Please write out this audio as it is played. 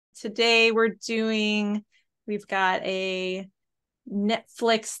today we've got a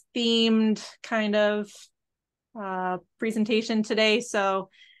Netflix themed kind of presentation today. So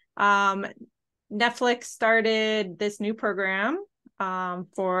Netflix started this new program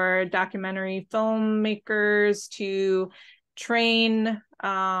for documentary filmmakers to train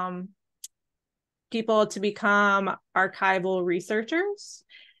people to become archival researchers.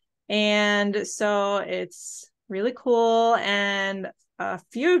 And so it's really cool. And a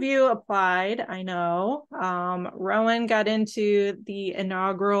few of you applied, I know. Rowan got into the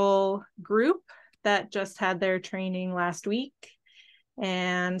inaugural group that just had their training last week.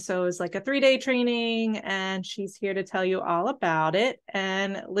 And so it was like a 3-day training, and she's here to tell you all about it.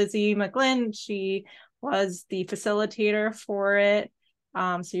 And Lizzy McGlynn, she was the facilitator for it.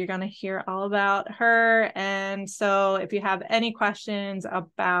 So you're going to hear all about her. And so if you have any questions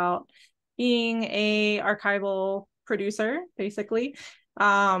about being a archival producer, basically,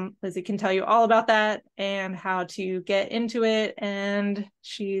 Lizzy can tell you all about that and how to get into it. And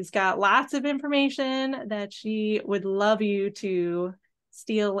she's got lots of information that she would love you to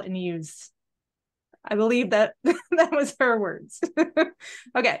steal and use. I believe that that was her words.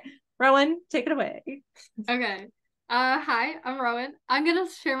 Okay, Rowan, take it away. Okay. Hi, I'm Rowan. I'm gonna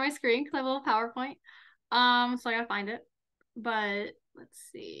share my screen because I have a little PowerPoint. So I gotta find it. But let's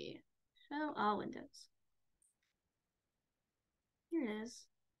see. Show all windows. Here it is.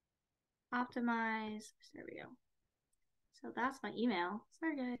 Optimize. There we go. So that's my email.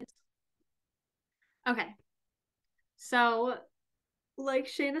 Sorry, guys. Okay. So, like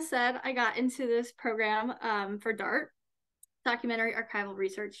Shayna said, I got into this program for DART, Documentary Archival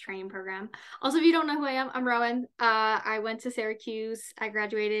Research Training Program. Also, if you don't know who I am, I'm Rowan. I went to Syracuse. I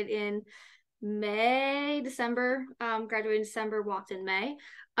graduated in December, graduated in December, walked in May.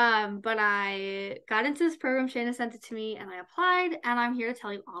 But I got into this program, Shayna sent it to me, and I applied, and I'm here to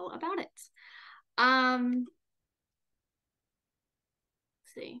tell you all about it. Let's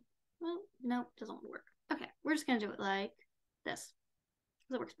see. Well, no, it doesn't work. Okay, we're just gonna do it like this,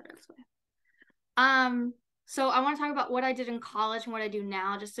 because it works better this way. So I want to talk about what I did in college and what I do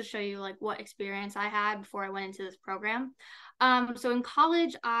now, just to show you like what experience I had before I went into this program. So in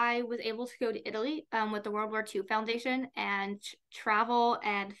college, I was able to go to Italy with the World War II Foundation and travel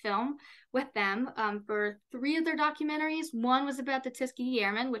and film with them for 3 of their documentaries. One was about the Tuskegee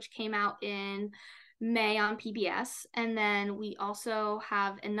Airmen, which came out in May on PBS. And then we also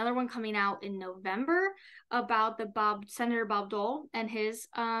have another one coming out in November about the Senator Bob Dole and his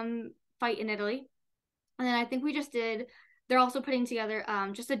fight in Italy. And then I think they're also putting together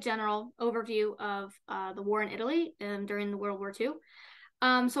just a general overview of the war in Italy during the World War II.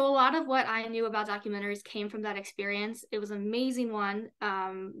 So a lot of what I knew about documentaries came from that experience. It was an amazing one.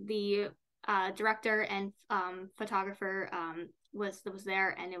 The director and photographer was there,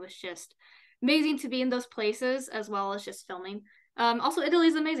 and it was just amazing to be in those places as well as just filming. Also, Italy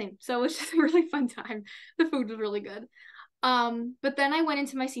is amazing, so it was just a really fun time. The food was really good. But then I went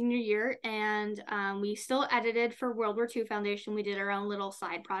into my senior year, and we still edited for World War II Foundation. We did our own little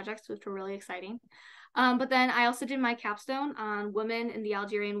side projects, which were really exciting. But then I also did my capstone on women in the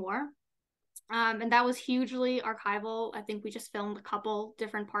Algerian War. And that was hugely archival. I think we just filmed a couple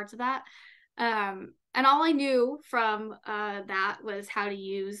different parts of that. And all I knew from that was how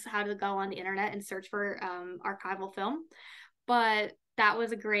to go on the internet and search for archival film. But that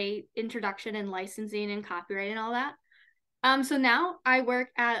was a great introduction in licensing and copyright and all that. So now I work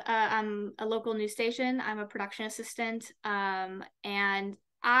at a local news station. I'm a production assistant, and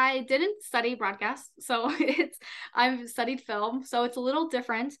I didn't study broadcast, so I've studied film, so it's a little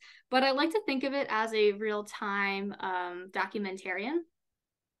different. But I like to think of it as a real-time documentarian,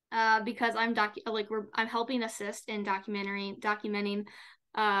 because I'm helping assist in documenting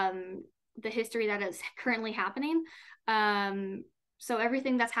the history that is currently happening. So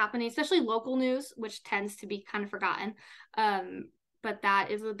everything that's happening, especially local news, which tends to be kind of forgotten. But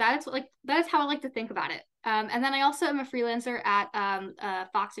that is how I like to think about it. And then I also am a freelancer at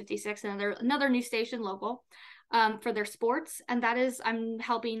Fox 56, another news station local, for their sports. And that is, I'm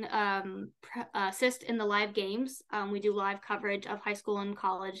helping assist in the live games. We do live coverage of high school and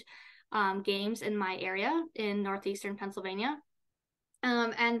college games in my area in northeastern Pennsylvania.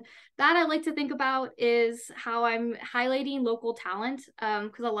 And that I like to think about is how I'm highlighting local talent,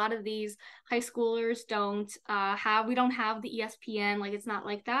 because a lot of these high schoolers we don't have the ESPN, like it's not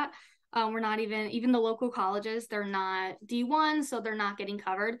like that. We're not even the local colleges, they're not D1, so they're not getting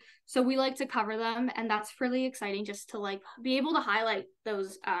covered. So we like to cover them, and that's really exciting just to like be able to highlight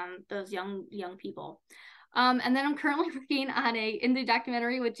those young people. And then I'm currently working on a indie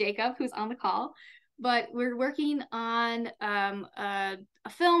documentary with Jacob, who's on the call, but we're working on a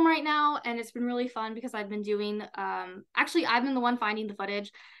film right now, and it's been really fun because I've been doing actually I've been the one finding the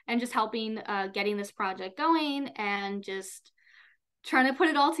footage and just helping getting this project going and just trying to put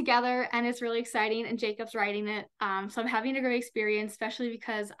it all together, and it's really exciting, and Jacob's writing it. So I'm having a great experience, especially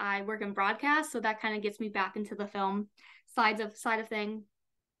because I work in broadcast, so that kind of gets me back into the film side of thing.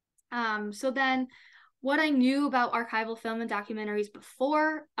 So then what I knew about archival film and documentaries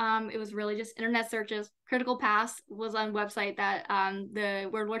before, it was really just internet searches. Critical Pass was on a website that the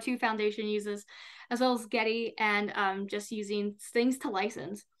World War II Foundation uses, as well as Getty, and just using things to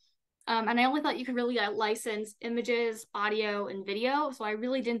license. And I only thought you could really license images, audio, and video. So I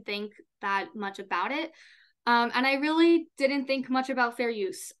really didn't think that much about it. And I really didn't think much about fair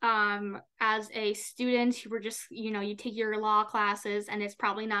use. As a student, you were just, you take your law classes, and it's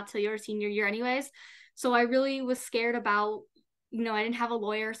probably not till your senior year anyways. So I really was scared about, I didn't have a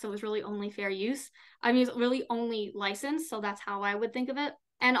lawyer, so it was really only fair use. I mean, it's really only licensed, so that's how I would think of it.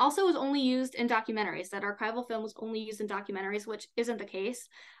 And also it was only used in documentaries. That archival film was only used in documentaries, which isn't the case.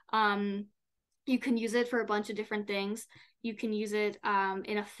 You can use it for a bunch of different things. You can use it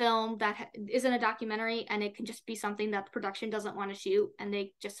in a film that isn't a documentary, and it can just be something that the production doesn't want to shoot, and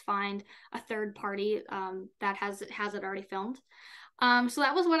they just find a third party that has it already filmed. So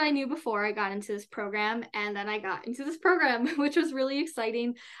that was what I knew before I got into this program, and then I got into this program, which was really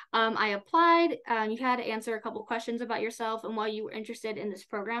exciting. I applied. You had to answer a couple questions about yourself and why you were interested in this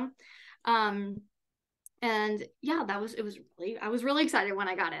program. And yeah, I was really excited when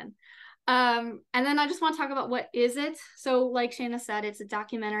I got in. And then I just want to talk about what is it. So like Shana said, it's a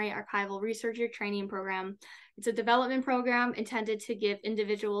documentary archival researcher training program. It's a development program intended to give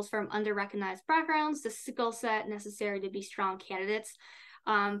individuals from under-recognized backgrounds the skill set necessary to be strong candidates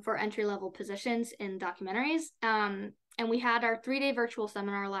for entry-level positions in documentaries. And we had our 3-day virtual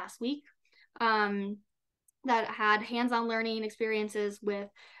seminar last week that had hands-on learning experiences with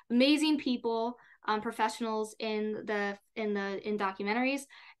amazing people, professionals in documentaries.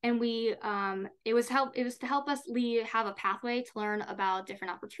 And it was to help us have a pathway to learn about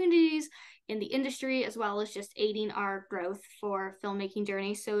different opportunities in the industry, as well as just aiding our growth for filmmaking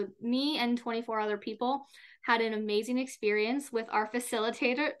journey. So me and 24 other people had an amazing experience with our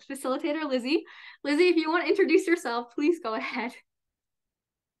facilitator Lizzy. Lizzy, if you want to introduce yourself, please go ahead.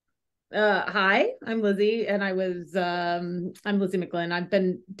 Hi, I'm Lizzy, and I'm Lizzy McGlynn. I've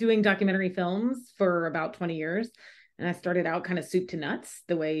been doing documentary films for about 20 years, and I started out kind of soup to nuts,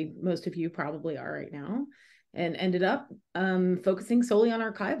 the way most of you probably are right now, and ended up focusing solely on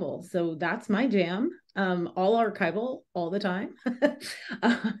archival. So that's my jam, all archival all the time.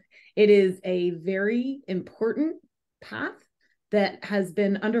 It is a very important path that has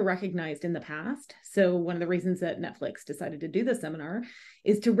been under-recognized in the past. So one of the reasons that Netflix decided to do this seminar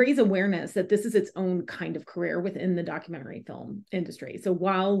is to raise awareness that this is its own kind of career within the documentary film industry. So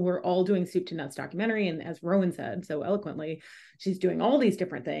while we're all doing soup to nuts documentary, and as Rowan said so eloquently, she's doing all these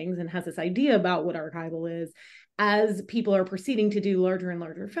different things and has this idea about what archival is, as people are proceeding to do larger and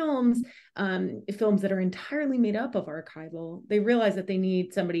larger films, films that are entirely made up of archival, they realize that they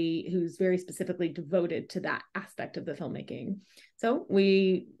need somebody who's very specifically devoted to that aspect of the filmmaking. So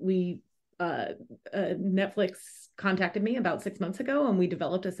Netflix contacted me about 6 months ago, and we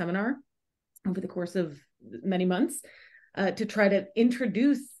developed a seminar over the course of many months to try to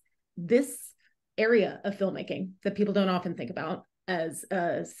introduce this area of filmmaking that people don't often think about as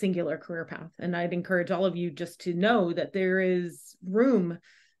a singular career path. And I'd encourage all of you just to know that there is room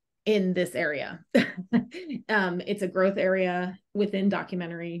in this area. It's a growth area within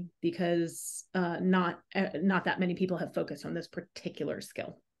documentary because not that many people have focused on this particular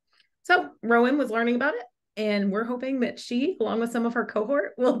skill. So Rowan was learning about it, and we're hoping that she, along with some of her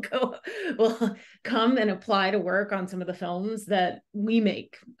cohort, will come and apply to work on some of the films that we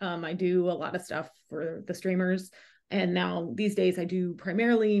make. I do a lot of stuff for the streamers, and now these days I do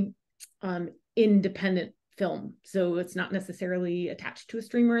primarily independent film. So it's not necessarily attached to a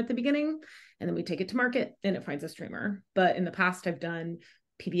streamer at the beginning, and then we take it to market and it finds a streamer. But in the past, I've done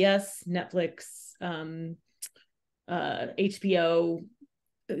PBS, Netflix, HBO,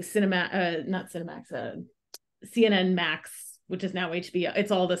 CNN Max, which is now HBO.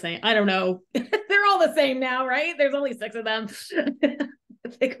 It's all the same. I don't know. They're all the same now, right? There's only 6 of them. I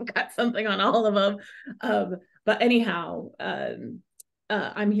think I've got something on all of them. But anyhow,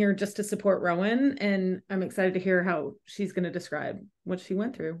 I'm here just to support Rowan, and I'm excited to hear how she's going to describe what she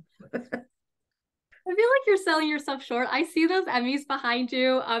went through. I feel feel like you're selling yourself short. I see those Emmys behind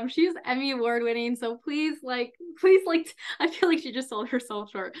you. She's Emmy award winning, so please, I feel like she just sold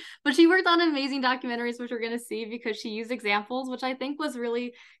herself short. But she worked on amazing documentaries, which we're gonna see, because she used examples, which I think was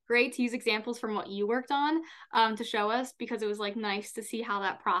really great to use examples from what you worked on, to show us, because it was like nice to see how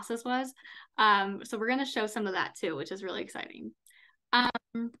that process was. So we're gonna show some of that too, which is really exciting.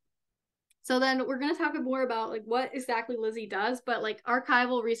 So then we're going to talk more about like what exactly Lizzy does, but like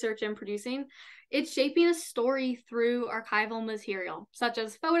archival research and producing, it's shaping a story through archival material, such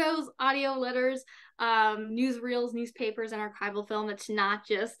as photos, audio, letters, newsreels, newspapers, and archival film. It's not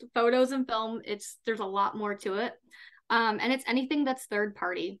just photos and film. There's a lot more to it. And it's anything that's third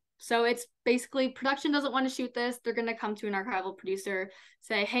party. So it's basically production doesn't want to shoot this. They're going to come to an archival producer,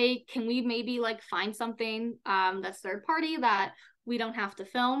 say, hey, can we maybe like find something that's third party that we don't have to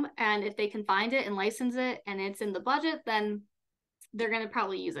film? And if they can find it and license it and it's in the budget, then they're going to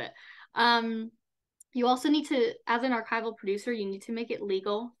probably use it. You also need to, as an archival producer, you need to make it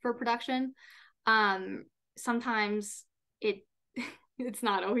legal for production. Sometimes it's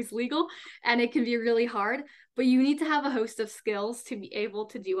not always legal and it can be really hard, but you need to have a host of skills to be able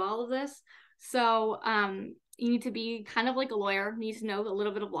to do all of this. So you need to be kind of like a lawyer, you need to know a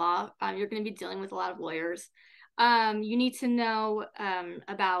little bit of law. You're going to be dealing with a lot of lawyers. You need to know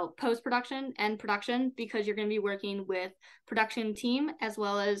about post-production and production, because you're going to be working with production team as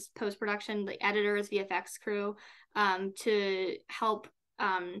well as post-production, the editors, VFX crew, to help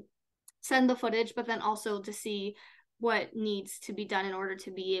send the footage, but then also to see what needs to be done in order to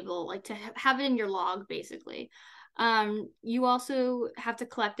be able like to have it in your log, basically. You also have to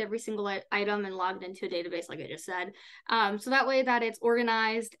collect every single item and log it into a database, like I just said, so that way that it's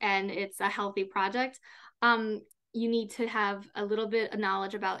organized and it's a healthy project. You need to have a little bit of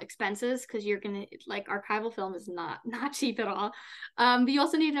knowledge about expenses, because you're gonna, like, archival film is not cheap at all. But you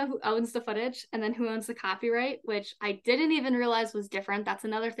also need to know who owns the footage and then who owns the copyright, which I didn't even realize was different. That's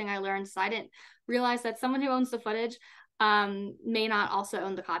another thing I learned. So I didn't realize that someone who owns the footage may not also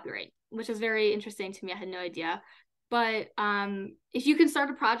own the copyright, which is very interesting to me. I had no idea. But if you can start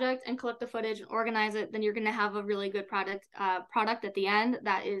a project and collect the footage and organize it, then you're going to have a really good product at the end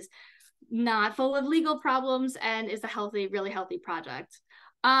that is not full of legal problems and is a healthy, really healthy project.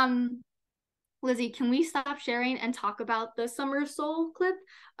 Lizzy, can we stop sharing and talk about the Summer of Soul clip?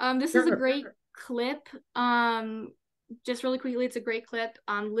 This is a great clip. Just really quickly, it's a great clip.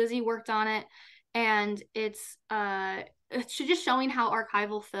 Lizzy worked on it, and it's just showing how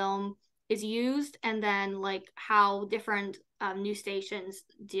archival film is used, and then like how different news stations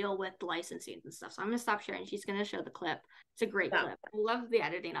deal with licensing and stuff. So I'm gonna stop sharing. She's gonna show the clip. It's a great clip. I love the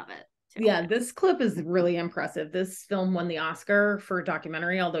editing of it too. Yeah, this clip is really impressive. This film won the Oscar for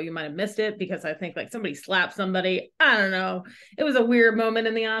documentary, although you might have missed it because I think like somebody slapped somebody. I don't know. It was a weird moment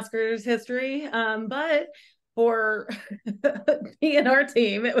in the Oscars history. But for me and our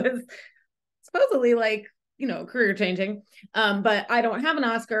team, it was supposedly like, you know, career changing. But I don't have an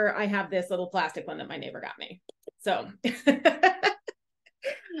Oscar. I have this little plastic one that my neighbor got me. So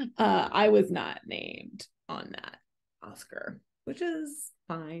I was not named on that Oscar, which is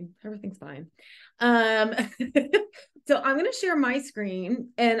fine. Everything's fine. So I'm going to share my screen,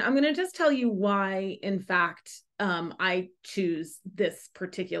 and I'm going to just tell you why, in fact, I choose this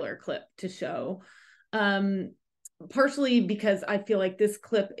particular clip to show. Partially because I feel like this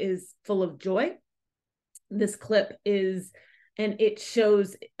clip is full of joy. This clip is, and it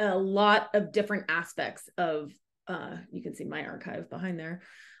shows a lot of different aspects of, you can see my archive behind there.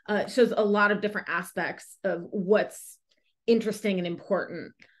 It shows a lot of different aspects of what's interesting and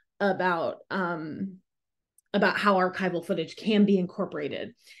important about how archival footage can be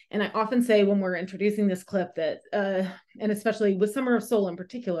incorporated. And I often say when we're introducing this clip that, and especially with Summer of Soul in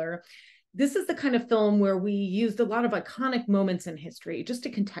particular, this is the kind of film where we used a lot of iconic moments in history just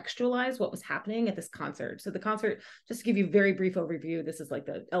to contextualize what was happening at this concert. So the concert, just to give you a very brief overview, this is like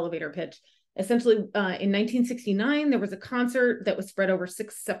the elevator pitch. Essentially, in 1969, there was a concert that was spread over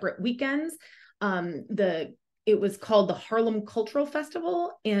 6 separate weekends. It was called the Harlem Cultural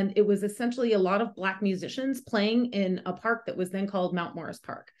Festival, and it was essentially a lot of Black musicians playing in a park that was then called Mount Morris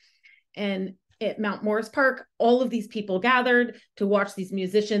Park. And at Mount Morris Park, all of these people gathered to watch these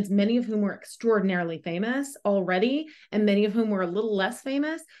musicians, many of whom were extraordinarily famous already, and many of whom were a little less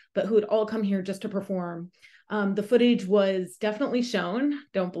famous, but who had all come here just to perform. The footage was definitely shown.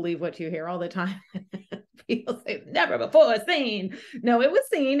 Don't believe what you hear all the time. People say never before seen. No, it was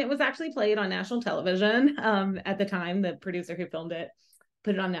seen. It was actually played on national television at the time. The producer who filmed it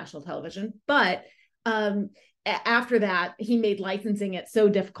put it on national television. But After that, he made licensing it so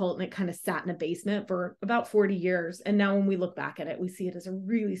difficult, and it kind of sat in a basement for about 40 years. And now when we look back at it, we see it as a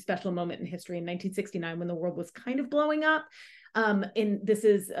really special moment in history in 1969 when the world was kind of blowing up. And this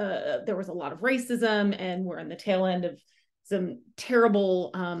is, there was a lot of racism, and we're in the tail end of some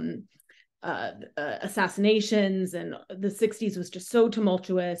terrible assassinations, and the 60s was just so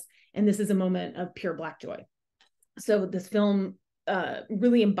tumultuous. And this is a moment of pure Black joy. So this film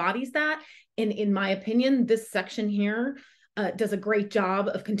really embodies that. And in my opinion, this section here does a great job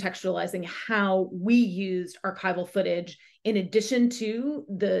of contextualizing how we used archival footage in addition to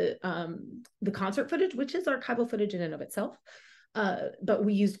the concert footage, which is archival footage in and of itself. But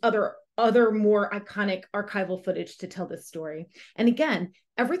we used other more iconic archival footage to tell this story. And again,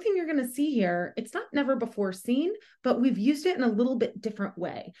 everything you're going to see here, it's not never before seen, but we've used it in a little bit different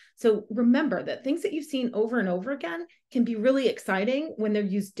way. So remember that things that you've seen over and over again can be really exciting when they're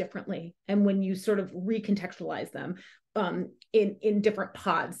used differently, and when you sort of recontextualize them in different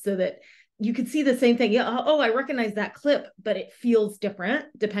pods, so that you could see the same thing. Yeah, oh, I recognize that clip, but it feels different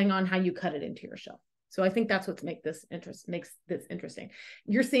depending on how you cut it into your show. So I think that's what makes this interesting.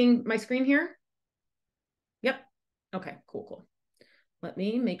 You're seeing my screen here? Yep. Okay, cool. Let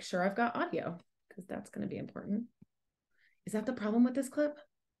me make sure I've got audio, because that's going to be important. Is that the problem with this clip?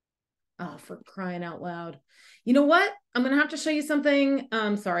 Oh, for crying out loud. You know what? I'm going to have to show you something.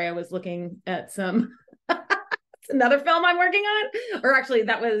 Sorry, I was looking at some, it's another film I'm working on. Or actually,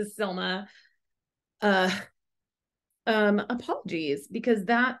 that was Selma. Apologies, because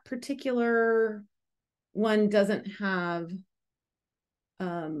that particular one doesn't have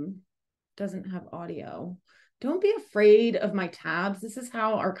audio. Don't be afraid of my tabs. This is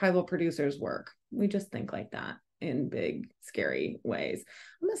how archival producers work. We just think like that in big, scary ways.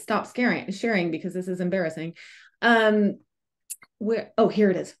 I'm gonna stop sharing because this is embarrassing. Oh,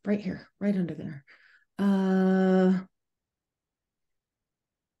 here it is, right here, right under there. Let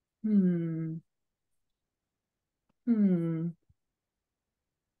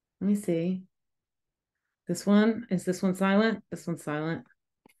me see. Is this one silent? This one's silent.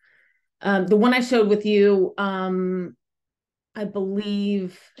 The one I showed with you, I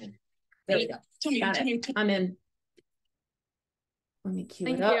believe. There we go. Got it. I'm in. Let me cue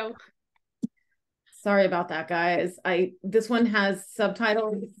it up. Thank you. Sorry about that, guys. This one has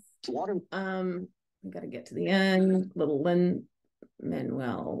subtitles. I gotta get to the end. Little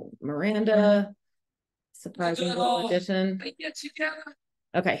Lin-Manuel Miranda. Surprising little addition.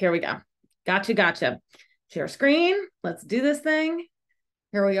 Okay, here we go. Gotcha. Share screen. Let's do this thing.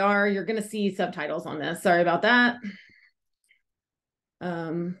 Here we are. You're going to see subtitles on this. Sorry about that.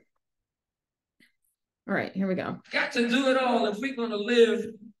 All right, here we go. Got to do it all if we're going to live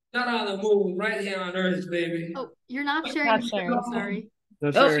not on the moon, right here on Earth, baby. Oh, you're not sharing. Sorry.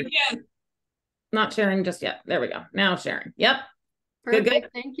 Not sharing. Not sharing just yet. There we go. Now sharing. Yep. Perfect. Good.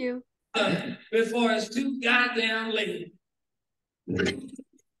 Thank you. Before it's too goddamn late.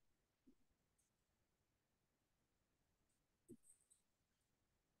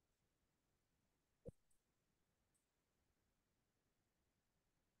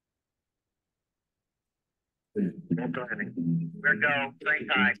 Don't go ahead. We're go. Stay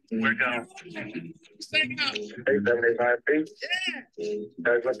tight. We're go. 875 feet. Yeah.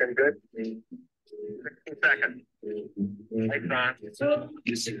 Guys looking good. 16 seconds. Lights on.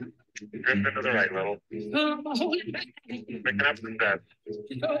 Drift into the right a little. Picking up the steps.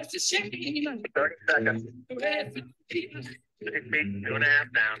 30 seconds. 6 feet,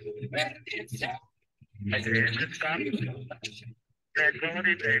 2.5 down. Make your engine stop.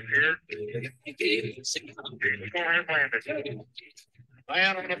 Tranquility base here. Four landed.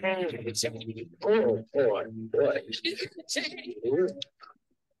 Land on the moon. Oh, boy.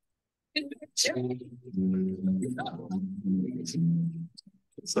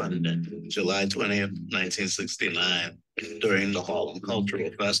 Sunday, July 20th, 1969, during the Harlem Cultural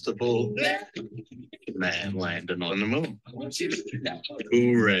Festival, man landed on the moon.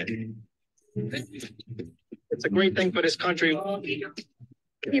 Hooray. It's a great thing for this country.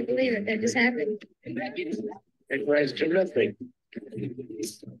 Can you believe it? That just happened. It was terrific.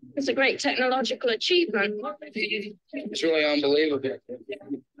 It's a great technological achievement. It's really unbelievable.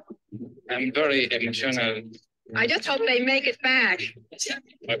 I'm very emotional. I just hope they make it back.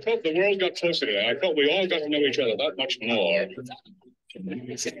 I felt the world got closer to that. I felt we all got to know each other that much more.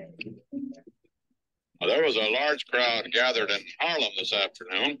 Well, there was a large crowd gathered in Harlem this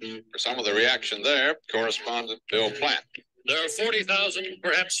afternoon. For some of the reaction there, correspondent Bill Plant. There are 40,000,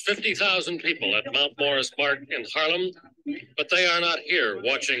 perhaps 50,000 people at Mount Morris Park in Harlem, but they are not here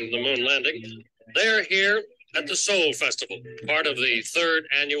watching the moon landing. They are here at the Soul Festival, part of the 3rd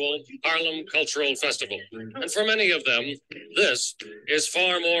annual Harlem Cultural Festival. And for many of them, this is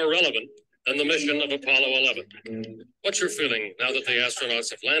far more relevant than the mission of Apollo 11. What's your feeling now that the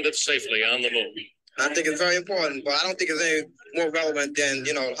astronauts have landed safely on the moon? I think it's very important, but I don't think it's any more relevant than,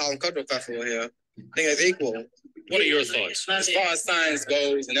 the Harlem Cultural Festival here. I think it's equal. What are your thoughts? As far as science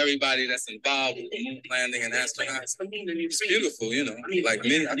goes and everybody that's involved with the moon landing and astronauts, it's beautiful, Like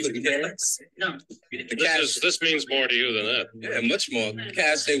me, I couldn't care less. This means more to you than that. Yeah, much more. The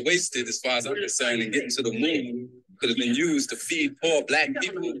cash they wasted, as far as I'm concerned, in getting to the moon could have been used to feed poor Black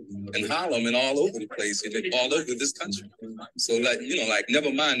people in Harlem and all over the place, all over this country. So,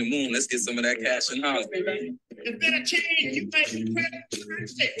 never mind the moon. Let's get some of that cash in Harlem. It's been a change. You make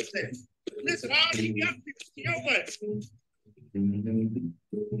credit. Listen, all these young people, your way.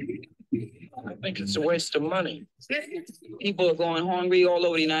 I think it's a waste of money. People are going hungry all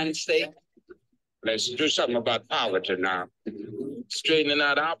over the United States. Let's do something about poverty now. Straightening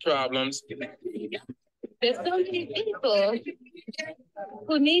out our problems. There's so many people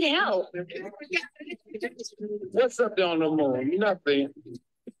who need help. What's up there on the moon? Nothing.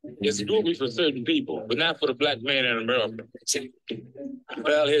 It's groovy for certain people, but not for the Black man in America.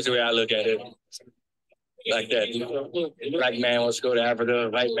 Well, here's the way I look at it. Like that. Black man wants to go to Africa,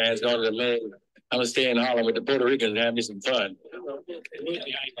 white man's going to the moon. I'm going to stay in Harlem with the Puerto Ricans and have me some fun.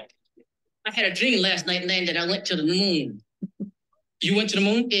 I had a dream last night, man, that I went to the moon. You went to the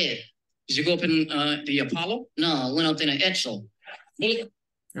moon? Yeah. Did you go up in the Apollo? No, I went up in an Etzel.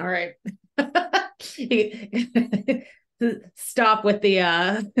 All right. Stop with the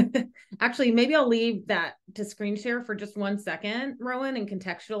actually, maybe I'll leave that to screen share for just 1 second, Rowan, and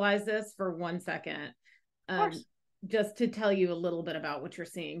contextualize this for 1 second. Just to tell you a little bit about what you're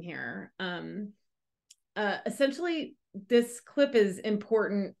seeing here. Essentially, this clip is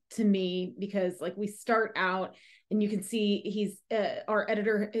important to me because we start out and you can see he's our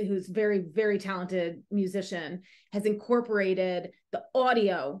editor, who's very, very talented musician, has incorporated the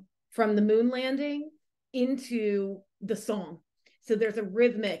audio from the moon landing into the song. So there's a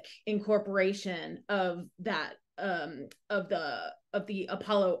rhythmic incorporation of that, of the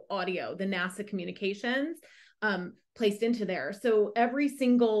Apollo audio, the NASA communications, placed into there. So every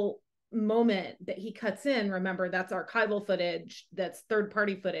single moment that he cuts in, remember, that's archival footage, that's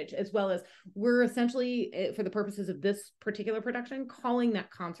third-party footage, as well as we're essentially, for the purposes of this particular production, calling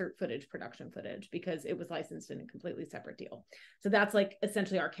that concert footage production footage because it was licensed in a completely separate deal. So that's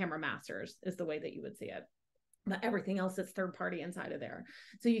essentially our camera masters is the way that you would see it. But everything else is third-party inside of there.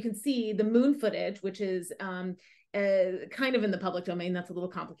 So you can see the moon footage, which is kind of in the public domain. That's a little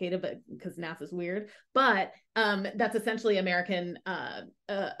complicated, but because NASA's weird, but that's essentially American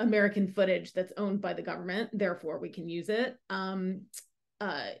footage that's owned by the government. Therefore, we can use it.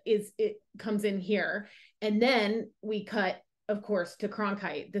 It comes in here, and then we cut, of course, to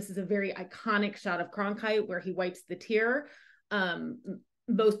Cronkite. This is a very iconic shot of Cronkite where he wipes the tear.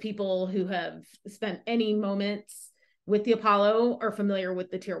 Most people who have spent any moments with the Apollo are familiar with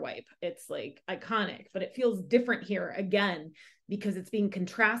the tear wipe. It's iconic, but it feels different here again because it's being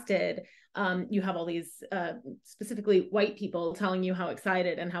contrasted. You have all these specifically white people telling you how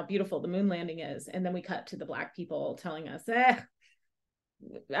excited and how beautiful the moon landing is. And then we cut to the Black people telling us, I'd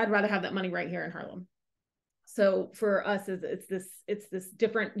rather have that money right here in Harlem. So for us, it's this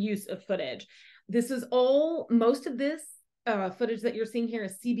different use of footage. This is most of this footage that you're seeing here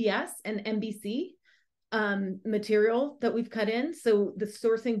is CBS and NBC material that we've cut in. So the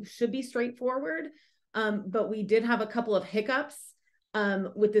sourcing should be straightforward, but we did have a couple of hiccups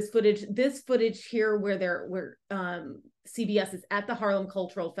with this footage. This footage here where CBS is at the Harlem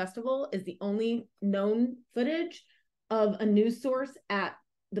Cultural Festival is the only known footage of a news source at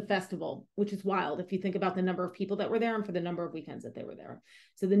the festival, which is wild if you think about the number of people that were there and for the number of weekends that they were there.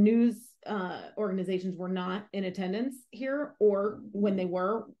 So the news organizations were not in attendance here, or when they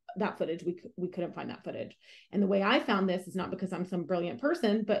were, that footage, we couldn't find that footage. And the way I found this is not because I'm some brilliant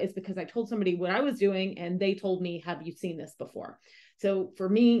person, but it's because I told somebody what I was doing and they told me, have you seen this before? So for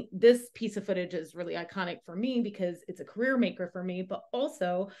me, this piece of footage is really iconic for me because it's a career maker for me, but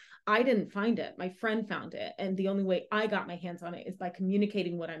also I didn't find it. My friend found it. And the only way I got my hands on it is by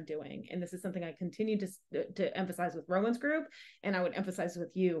communicating what I'm doing. And this is something I continue to emphasize with Rowan's group. And I would emphasize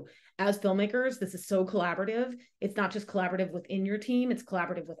with you as filmmakers. This is so collaborative. It's not just collaborative within your team, it's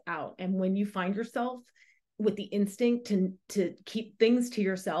collaborative without. And when you find yourself with the instinct to keep things to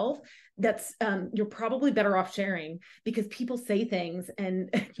yourself, that's you're probably better off sharing, because people say things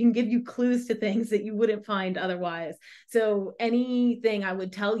and can give you clues to things that you wouldn't find otherwise. So anything I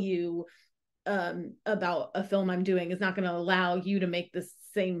would tell you about a film I'm doing is not going to allow you to make this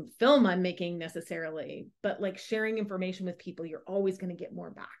same film I'm making necessarily, but like sharing information with people, you're always going to get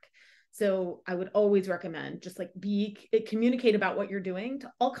more back. So I would always recommend just like communicate about what you're doing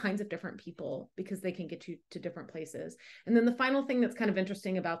to all kinds of different people, because they can get you to different places. And then the final thing that's kind of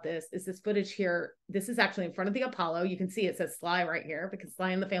interesting about this is this footage here. This is actually in front of the Apollo. You can see it says Sly right here, because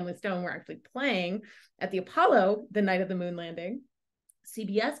Sly and the Family Stone were actually playing at the Apollo the night of the moon landing.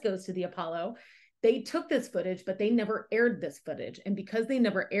 CBS goes to the Apollo. They took this footage, but they never aired this footage. And because they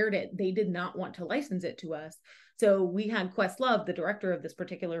never aired it, they did not want to license it to us. So we had Questlove, the director of this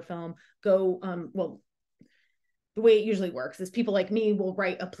particular film, go, well, the way it usually works is people like me will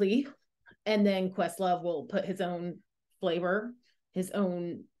write a plea, and then Questlove will put his own flavor, his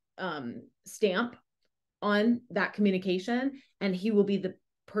own stamp on that communication. And he will be the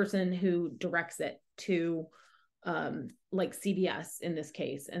person who directs it to like CBS in this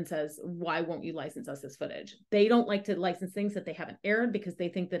case, and says, why won't you license us this footage? They don't like to license things that they haven't aired, because they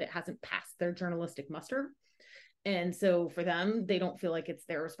think that it hasn't passed their journalistic muster. And so for them, they don't feel like it's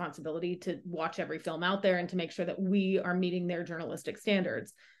their responsibility to watch every film out there and to make sure that we are meeting their journalistic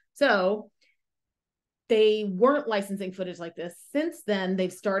standards. So they weren't licensing footage like this. Since then,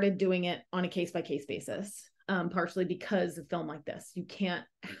 they've started doing it on a case-by-case basis, partially because of film like this. You can't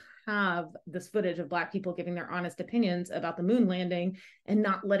have this footage of Black people giving their honest opinions about the moon landing and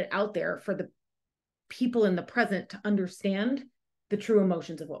not let it out there for the people in the present to understand the true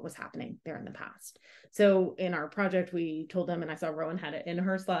emotions of what was happening there in the past. So in our project, we told them, and I saw Rowan had it in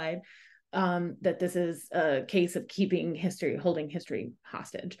her slide, that this is a case of keeping history, holding history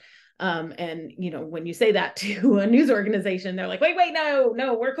hostage. And, you know, when you say that to a news organization, they're like, wait, no,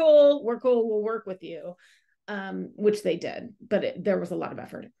 we're cool, we'll work with you. Which they did, but there was a lot of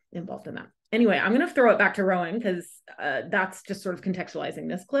effort involved in that. Anyway, I'm going to throw it back to Rowan, because that's just sort of contextualizing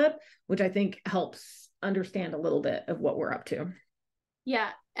this clip, which I think helps understand a little bit of what we're up to. Yeah,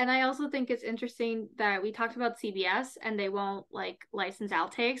 and I also think it's interesting that we talked about CBS and they won't like license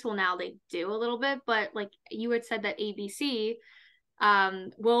outtakes. Well, now they do a little bit, but like you had said that ABC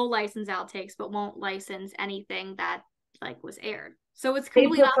will license outtakes but won't license anything that like was aired. So it's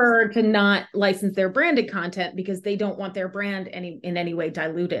completely they prefer to not license their branded content because they don't want their brand in any way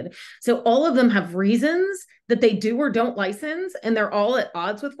diluted. So all of them have reasons that they do or don't license, and they're all at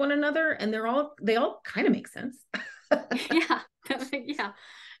odds with one another, and they all kind of make sense. Yeah. Yeah.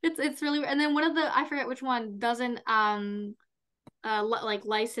 It's really, and then one of the, I forget which one, doesn't like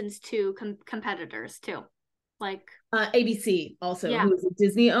license to competitors too. Like ABC also, yeah. who is a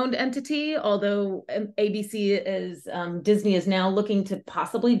Disney-owned entity, although ABC is, Disney is now looking to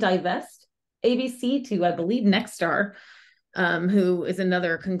possibly divest ABC to, I believe, Nexstar, who is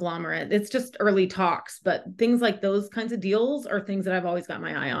another conglomerate. It's just early talks, but things like those kinds of deals are things that I've always got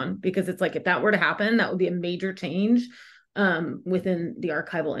my eye on, because it's like, if that were to happen, that would be a major change within the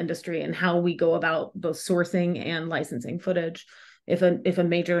archival industry and how we go about both sourcing and licensing footage. If a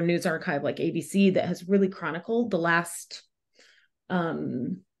major news archive like ABC that has really chronicled the last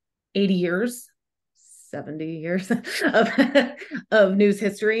 80 years, 70 years of news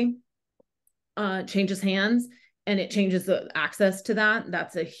history changes hands, and it changes the access to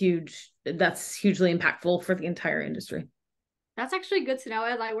that's hugely impactful for the entire industry. That's actually good to know,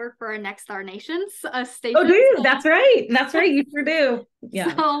 as I work for a Nexstar Nations station. Oh, do you? That's right. You sure do.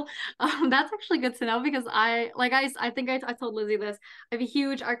 Yeah. So that's actually good to know, because I think I told Lizzy this. I have a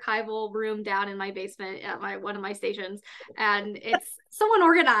huge archival room down in my basement at one of my stations, and it's so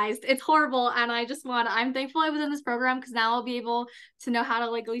unorganized. It's horrible, and I'm thankful I was in this program, because now I'll be able to know how to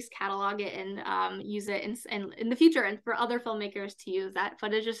like at least catalog it and use it in the future, and for other filmmakers to use. That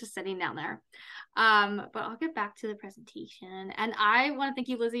footage is just sitting down there. But I'll get back to the presentation, and I want to thank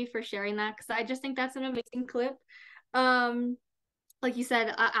you, Lizzy, for sharing that, because I just think that's an amazing clip. Like you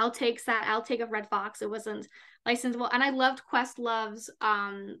said, outtakes, that outtake of Red Fox, it wasn't licensable, and I loved Questlove's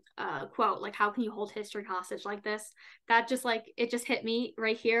quote, like, how can you hold history hostage like this? That just it just hit me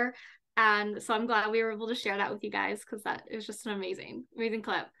right here, and so I'm glad we were able to share that with you guys, because that is just an amazing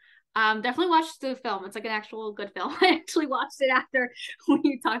clip. Definitely watch the film. It's like an actual good film. I actually watched it after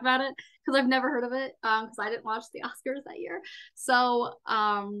we talked about it, because I've never heard of it, because I didn't watch the Oscars that year. So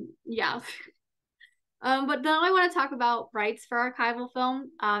yeah. But now I want to talk about rights for archival film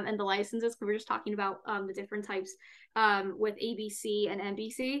and the licenses, because we're just talking about the different types with ABC and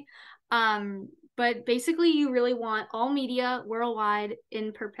NBC. But basically, you really want all media worldwide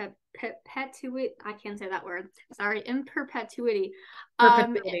in perpetuity. I can't say that word. Sorry, in perpetuity.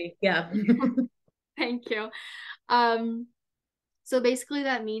 Perpetuity. Yeah. Thank you. So basically,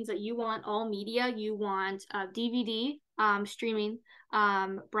 that means that you want all media. You want DVD, streaming,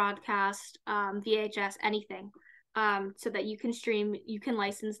 broadcast, VHS, anything. so that you can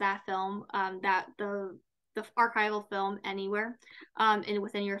license that film, that the archival film anywhere and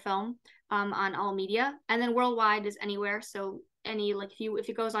within your film on all media. And then worldwide is anywhere. So any, like, if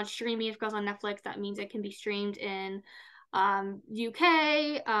it goes on streaming, if it goes on Netflix, that means it can be streamed in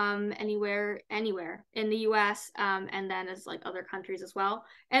UK, anywhere in the US, and then as like other countries as well,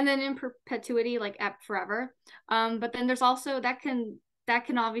 and then in perpetuity, like forever. But then there's also that can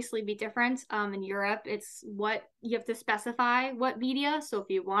obviously be different. In Europe, it's what you have to specify what media. So if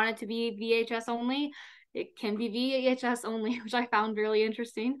you want it to be VHS only, it can be VHS only, which I found really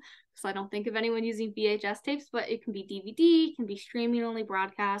interesting. So I don't think of anyone using VHS tapes, but it can be DVD, it can be streaming only,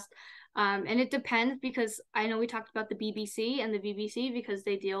 broadcast. And it depends, because I know we talked about the BBC, and the BBC, because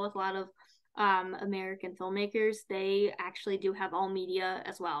they deal with a lot of American filmmakers, they actually do have all media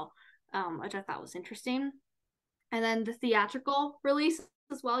as well, which I thought was interesting. And then the theatrical release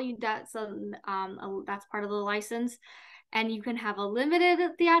as well, that's part of the license. And you can have a limited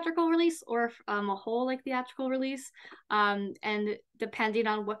theatrical release or a whole like theatrical release. And depending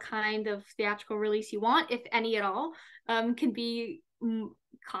on what kind of theatrical release you want, if any at all, can be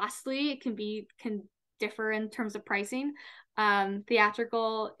costly. It can differ in terms of pricing.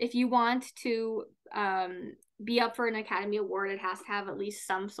 Theatrical, if you want to be up for an Academy Award, it has to have at least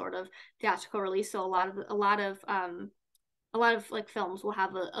some sort of theatrical release. So a lot of like films will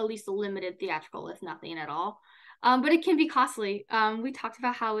have at least a limited theatrical, if nothing at all. But it can be costly. We talked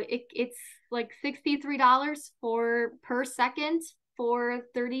about how it's like $63 per second for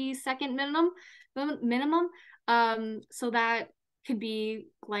 30-second minimum. So that could be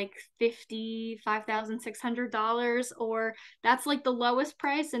like $55,600, or that's like the lowest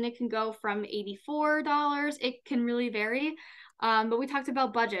price, and it can go from $84. It can really vary. But we talked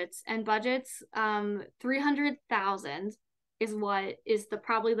about budgets, and budgets, $300,000 is what is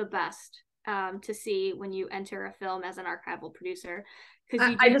probably the best to see when you enter a film as an archival producer.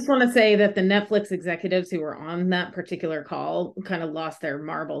 I just want to say that the Netflix executives who were on that particular call kind of lost their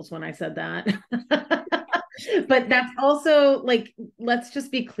marbles when I said that. But that's also like, let's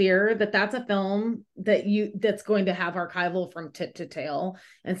just be clear that that's a film that's going to have archival from tip to tail,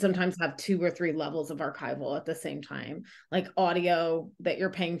 and sometimes have 2 or 3 levels of archival at the same time, like audio that you're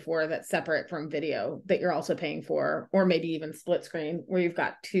paying for that's separate from video that you're also paying for, or maybe even split screen where you've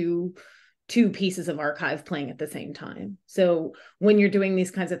got two pieces of archive playing at the same time. So when you're doing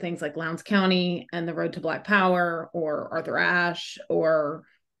these kinds of things like Lowndes County and The Road to Black Power, or Arthur Ashe, or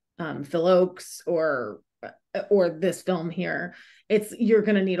Phil Oakes, or this film here, you're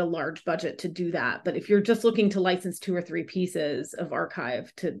going to need a large budget to do that. But if you're just looking to license 2 or 3 pieces of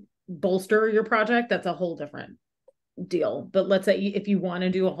archive to bolster your project, that's a whole different deal. But let's say if you want to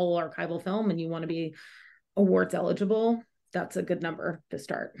do a whole archival film and you want to be awards eligible, that's a good number to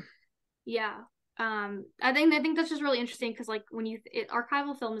start. Yeah. I think that's just really interesting, because like when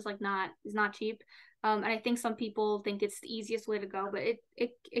archival film is like not cheap. And I think some people think it's the easiest way to go, but it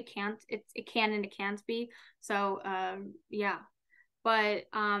can't. It can and it can't be. So yeah. But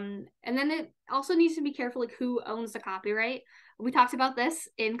and then it also needs to be careful, like who owns the copyright. We talked about this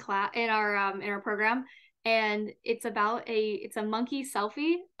in our program, and it's a monkey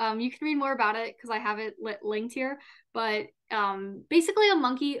selfie. You can read more about it because I have it linked here. But basically, a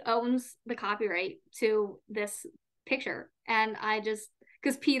monkey owns the copyright to this picture, and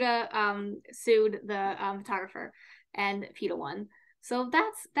because PETA sued the photographer, and PETA won. So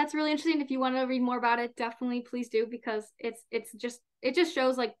that's really interesting. If you want to read more about it, definitely please do, because it just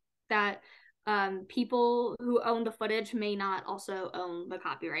shows like that people who own the footage may not also own the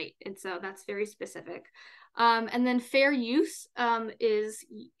copyright, and so that's very specific. And then fair use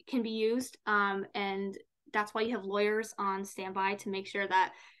can be used, and that's why you have lawyers on standby to make sure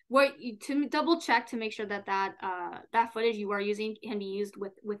that to double check to make sure that footage you are using can be used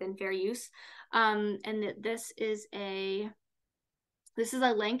within fair use. And this is a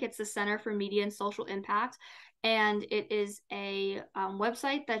link. It's the Center for Media and Social Impact, and it is a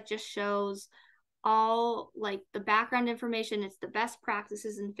website that just shows all like the background information. It's the best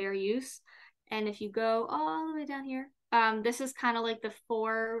practices in fair use. And if you go all the way down here, this is kind of like the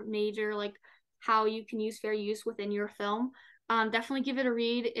 4 major like how you can use fair use within your film. Definitely give it a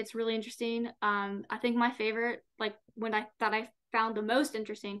read. It's really interesting. I think my favorite, like I found the most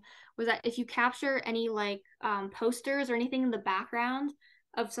interesting, was that if you capture any like posters or anything in the background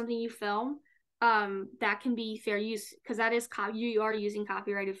of something you film, that can be fair use, because that is you are using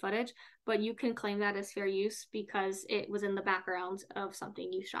copyrighted footage, but you can claim that as fair use because it was in the background of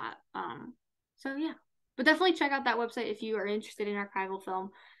something you shot. So yeah, but definitely check out that website if you are interested in archival film,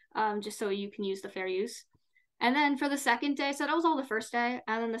 just so you can use the fair use. And then for the second day, so that was all the first day,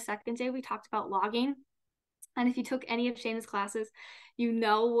 and then the second day we talked about logging. And if you took any of Shayna's classes, you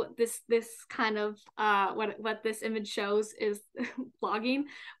know this kind of what this image shows is blogging.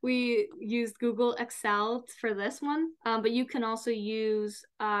 We used Google Excel for this one, but you can also use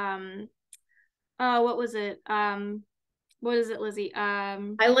what was it? What is it, Lizzy?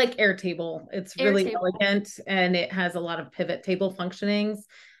 I like Airtable. It's really Airtable. elegant, and it has a lot of pivot table functionings.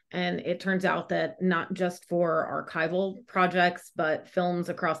 And it turns out that not just for archival projects, but films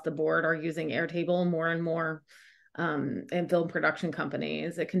across the board are using Airtable more and more, and film production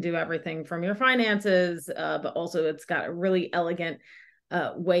companies. It can do everything from your finances, but also it's got really elegant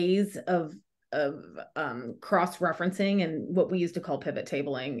ways of cross-referencing and what we used to call pivot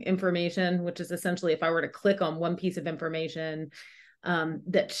tabling information, which is essentially if I were to click on one piece of information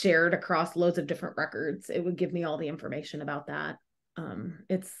that's shared across loads of different records, it would give me all the information about that.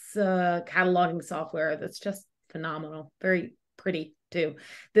 It's cataloging software that's just phenomenal, very pretty too.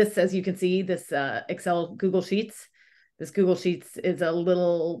 This, as you can see, this Excel Google Sheets, this Google Sheets is a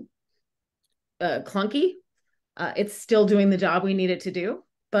little clunky. It's still doing the job we need it to do,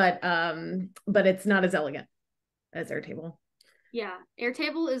 but it's not as elegant as Airtable. Yeah,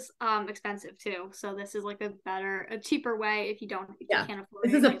 Airtable is expensive too, so this is like a cheaper way if you can't afford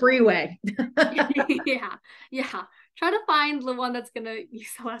this is a free way. yeah, try to find the one that's gonna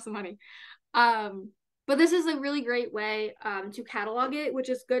use the less money. But this is a really great way to catalog it, which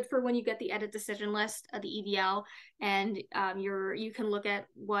is good for when you get the edit decision list of the EDL, and you can look at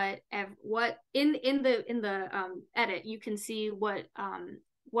what in the edit you can see what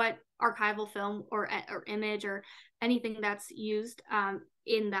archival film or image or anything that's used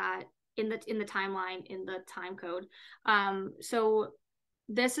in the timeline, in the time code. So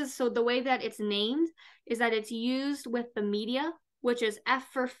the way that it's named is that it's used with the media, which is F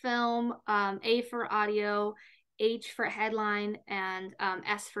for film, A for audio, H for headline, and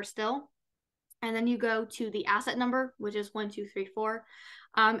S for still. And then you go to the asset number, which is 1, 2, 3, 4.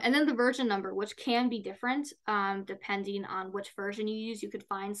 And then the version number, which can be different depending on which version you use. You could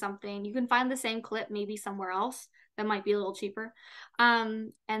find the same clip maybe somewhere else that might be a little cheaper.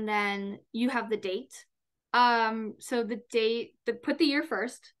 And then you have the date. So the date, put the year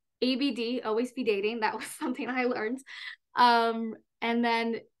first. ABD, always be dating. That was something I learned. And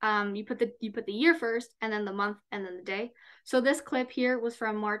then you put the year first, and then the month, and then the day. So this clip here was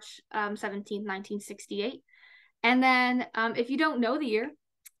from March 17th, 1968. And then if you don't know the year,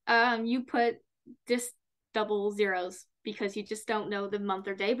 you put just double zeros because you just don't know the month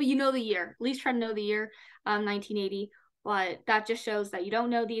or day, but you know the year. At least try to know the year, 1980. But that just shows that you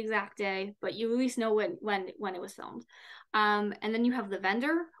don't know the exact day, but you at least know when it was filmed. And then you have the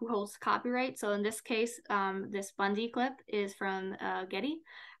vendor who holds copyright. So in this case, this Bundy clip is from Getty.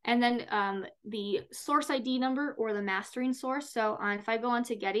 And then the source ID number or the mastering source. So if I go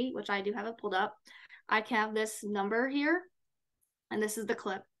onto Getty, which I do have it pulled up, I can have this number here, and this is the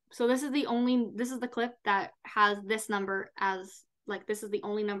clip. So this is the clip that has this number as, like, this is the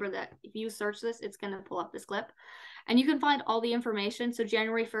only number that if you search this, it's going to pull up this clip. And you can find all the information. So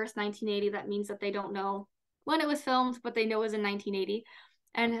January 1st, 1980, that means that they don't know when it was filmed, but they know it was in 1980.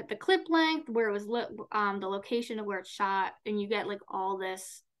 And the clip length, where it was the location of where it's shot, and you get like all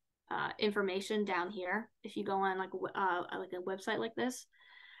this information down here if you go on like a website like this.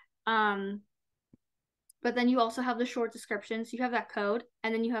 But then you also have the short description. So you have that code,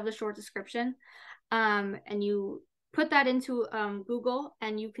 and then you have the short description. And you put that into Google,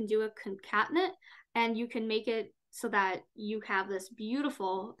 and you can do a concatenate, and you can make it so that you have this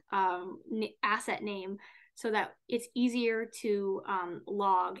beautiful asset name, so that it's easier to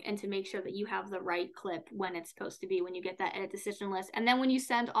log and to make sure that you have the right clip when it's supposed to be, when you get that edit decision list. And then when you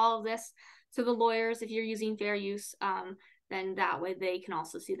send all of this to the lawyers, if you're using fair use, then that way they can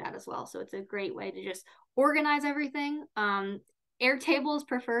also see that as well. So it's a great way to just organize everything. Airtable is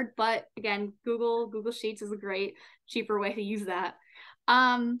preferred, but again, Google Sheets is a great, cheaper way to use that.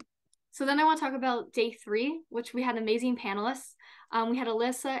 So then I want to talk about day 3, which we had amazing panelists. We had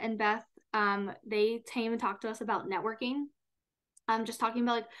Alyssa and Beth. They came and talked to us about networking. Just talking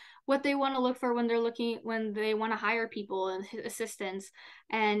about like what they want to look for when they want to hire people and assistants.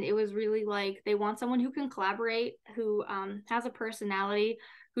 And it was really like they want someone who can collaborate, who has a personality,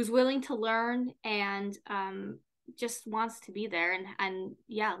 who's willing to learn, and just wants to be there and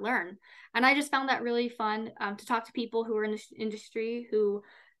learn. And I just found that really fun to talk to people who are in this industry, who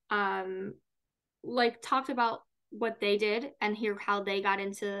like talked about what they did and hear how they got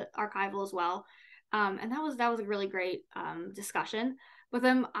into archival as well. And that was a really great discussion with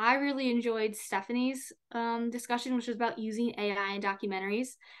them. I really enjoyed Stephanie's discussion, which was about using AI in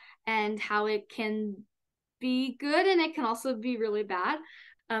documentaries and how it can be good and it can also be really bad.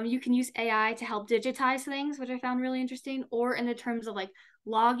 You can use AI to help digitize things, which I found really interesting. Or in the terms of like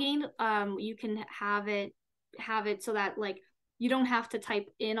logging, you can have it so that like you don't have to type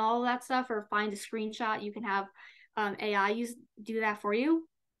in all of that stuff or find a screenshot. You can have AI do that for you.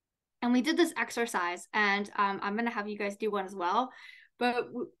 And we did this exercise, and I'm going to have you guys do one as well. But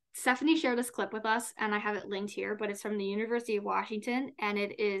Stephanie shared this clip with us, and I have it linked here, but it's from the University of Washington, and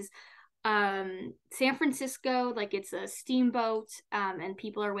it is San Francisco, like it's a steamboat, and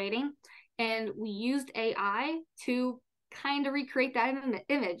people are waiting. And we used AI to kind of recreate that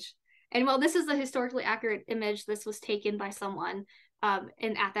image. And while this is a historically accurate image, this was taken by someone,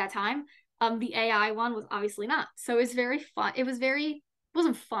 and at that time, the AI one was obviously not. So it's very fun.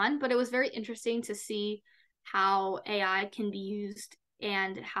 Wasn't fun, but it was very interesting to see how AI can be used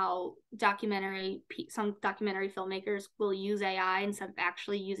and how some documentary filmmakers will use AI instead of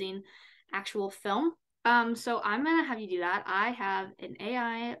actually using actual film. So I'm gonna have you do that. I have an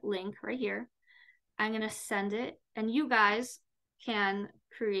AI link right here. I'm gonna send it, and you guys can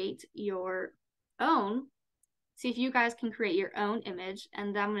create your own. See if you guys can create your own image,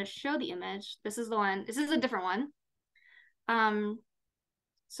 and then I'm gonna show the image. This is the one. This is a different one.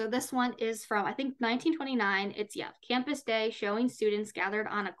 So this one is from, I think, 1929. It's, Campus Day, showing students gathered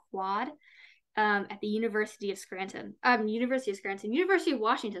on a quad at the University of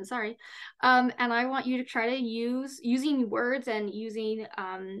Washington, sorry. And I want you to try to using words and using,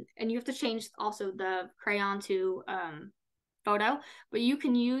 and you have to change also the crayon to photo, but you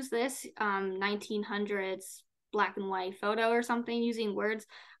can use this 1900s black and white photo or something using words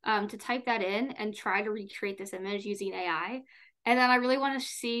to type that in and try to recreate this image using AI. And then I really want to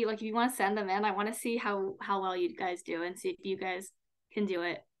see, like, if you want to send them in, I want to see how well you guys do and see if you guys can do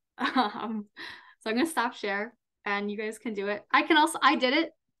it. So I'm going to stop share and you guys can do it. I did it.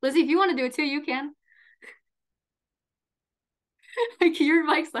 Lizzy, if you want to do it too, you can. Your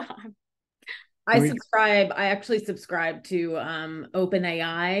mic's on. I actually subscribe to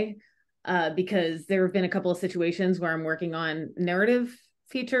OpenAI because there have been a couple of situations where I'm working on narrative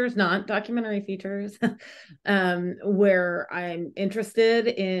features, not documentary features, where I'm interested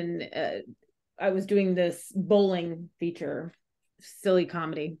in, I was doing this bowling feature, silly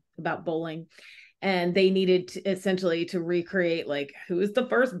comedy about bowling, and they needed to, essentially to recreate like who's the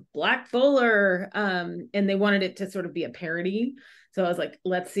first Black bowler, and they wanted it to sort of be a parody. So I was like,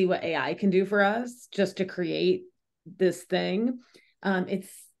 let's see what AI can do for us just to create this thing. It's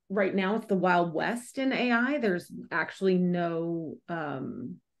right now it's the Wild West in AI. There's actually no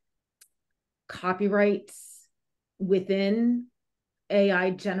copyrights within AI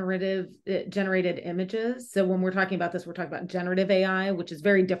generated images. So when we're talking about this, we're talking about generative AI, which is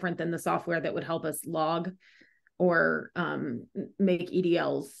very different than the software that would help us log or make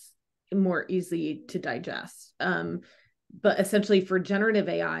EDLs more easy to digest. But essentially for generative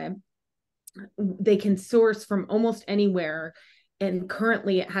AI, they can source from almost anywhere. And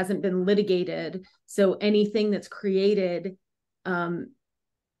currently it hasn't been litigated. So anything that's created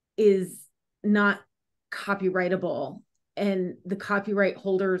is not copyrightable. And the copyright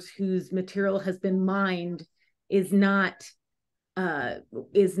holders whose material has been mined is not they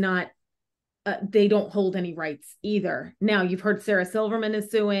don't hold any rights either. Now, you've heard Sarah Silverman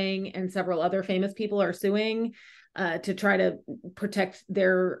is suing and several other famous people are suing to try to protect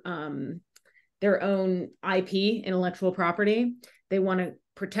their own IP, intellectual property. They want to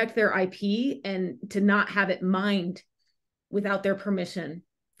protect their IP and to not have it mined without their permission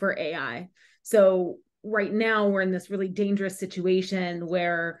for AI. So right now we're in this really dangerous situation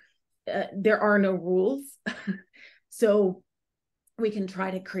where there are no rules. So we can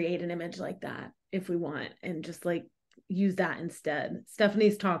try to create an image like that if we want and just like use that instead.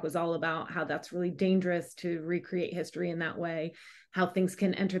 Stephanie's talk was all about how that's really dangerous to recreate history in that way, how things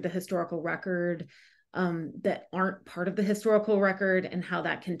can enter the historical record that aren't part of the historical record, and how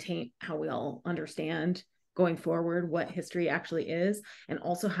that can taint how we all understand going forward what history actually is, and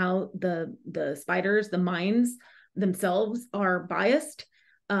also how the spiders, the minds themselves are biased.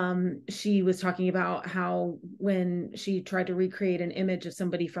 She was talking about how when she tried to recreate an image of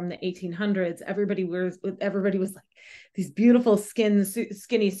somebody from the 1800s, everybody was like these beautiful skinny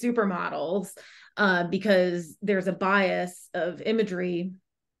supermodels, because there's a bias of imagery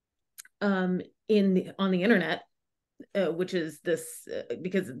on the internet, which is this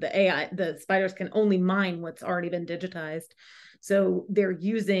because the AI, the spiders can only mine what's already been digitized. So they're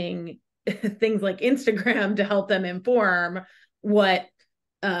using things like Instagram to help them inform what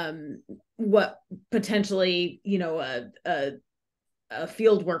potentially, a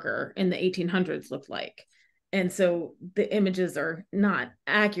field worker in the 1800s looked like. And so the images are not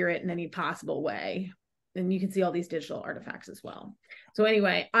accurate in any possible way. and you can see all these digital artifacts as well. So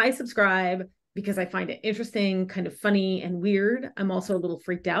anyway, I subscribe because I find it interesting, kind of funny and weird. I'm also a little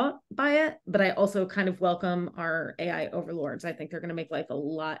freaked out by it, but I also kind of welcome our AI overlords. I think they're going to make life a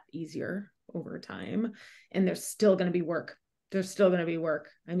lot easier over time, and there's still going to be work. There's still going to be work.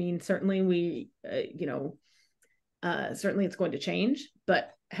 I mean, certainly certainly it's going to change,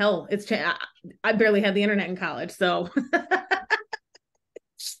 but hell, I barely had the internet in college, so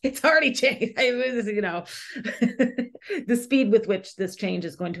it's already changed. The speed with which this change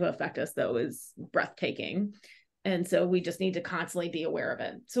is going to affect us, though, is breathtaking. And so we just need to constantly be aware of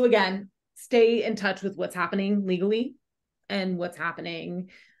it. So again, stay in touch with what's happening legally and what's happening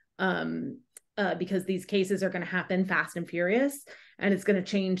because these cases are going to happen fast and furious, and it's going to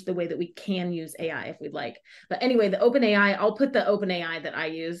change the way that we can use AI if we'd like. But anyway, the OpenAI, I'll put the OpenAI that I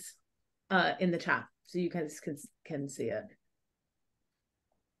use in the chat so you guys can see it.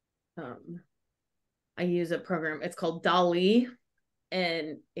 I use a program, it's called DALL-E,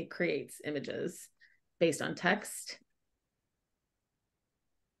 and it creates images based on text.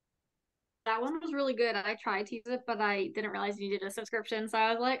 That one was really good. I tried to use it, but I didn't realize you needed a subscription. So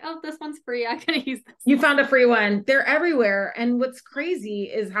I was like, oh, this one's free. I can use this. You found a free one. They're everywhere. And what's crazy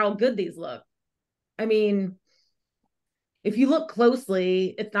is how good these look. I mean, if you look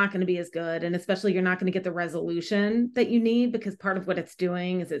closely, it's not going to be as good. And especially you're not going to get the resolution that you need, because part of what it's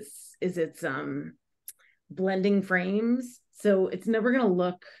doing is it's blending frames. So it's never going to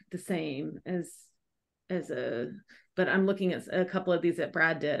look the same but I'm looking at a couple of these that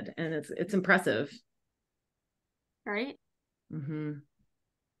Brad did, and it's impressive. Right. Mm-hmm.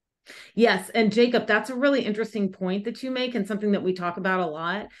 Yes. And Jacob, that's a really interesting point that you make, and something that we talk about a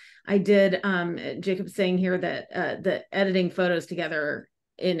lot. I did, Jacob's saying here that the editing photos together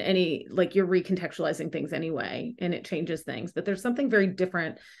in any, like, you're recontextualizing things anyway, and it changes things. But there's something very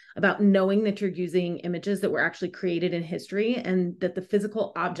different about knowing that you're using images that were actually created in history, and that the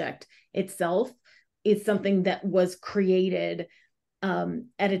physical object itself is something that was created at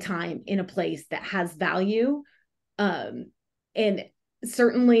a time in a place that has value. And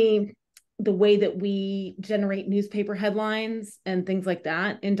certainly the way that we generate newspaper headlines and things like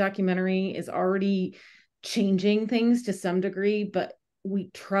that in documentary is already changing things to some degree, but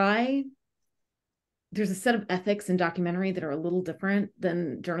there's a set of ethics in documentary that are a little different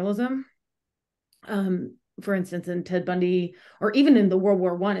than journalism. For instance, in Ted Bundy, or even in the World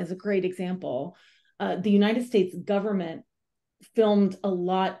War I is a great example. The United States government filmed a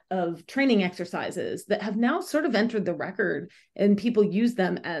lot of training exercises that have now sort of entered the record, and people use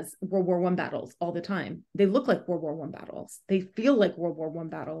them as World War I battles all the time. They look like World War I battles. They feel like World War I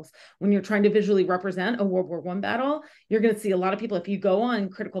battles. When you're trying to visually represent a World War I battle, you're going to see a lot of people. If you go on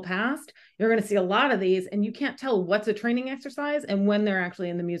Critical Past, you're going to see a lot of these, and you can't tell what's a training exercise and when they're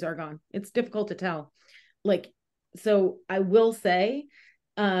actually in the Muse-Argonne. It's difficult to tell. So I will say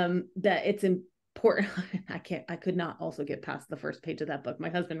that it's important. I could not also get past the first page of that book. My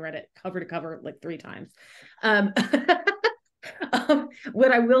husband read it cover to cover like 3 times.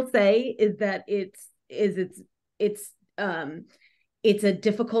 What I will say is that it's a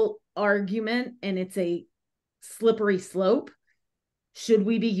difficult argument, and it's a slippery slope. Should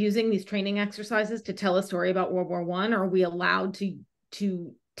we be using these training exercises to tell a story about World War I, or are we allowed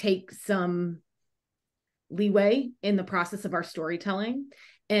to take some leeway in the process of our storytelling?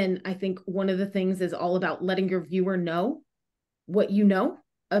 And I think one of the things is all about letting your viewer know what you know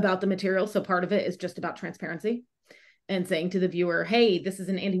about the material. So part of it is just about transparency and saying to the viewer, hey, this is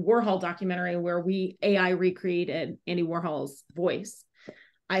an Andy Warhol documentary where we AI recreated Andy Warhol's voice.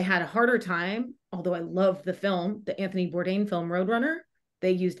 I had a harder time, although I loved the film, the Anthony Bourdain film Roadrunner.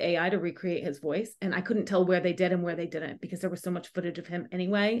 They used AI to recreate his voice, and I couldn't tell where they did and where they didn't, because there was so much footage of him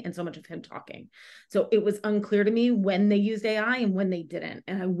anyway and so much of him talking. So it was unclear to me when they used AI and when they didn't.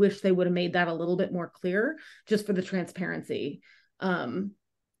 And I wish they would have made that a little bit more clear, just for the transparency.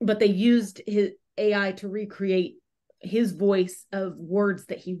 But they used his AI to recreate his voice of words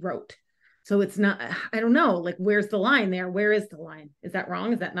that he wrote. So it's not, I don't know, like, where's the line there? Where is the line? Is that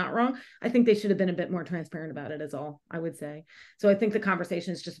wrong? Is that not wrong? I think they should have been a bit more transparent about it, is all I would say. So I think the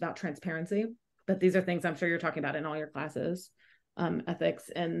conversation is just about transparency, but these are things I'm sure you're talking about in all your classes,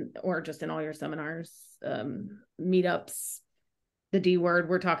 ethics, or just in all your seminars, meetups, the D word,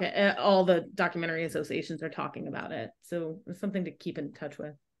 we're talking, all the documentary associations are talking about it. So it's something to keep in touch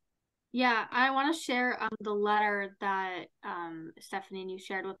with. Yeah, I want to share the letter that Stephanie and you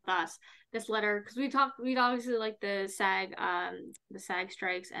shared with us. This letter, because we'd obviously like the SAG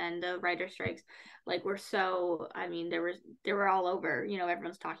strikes and the writer strikes. Like, they were all over.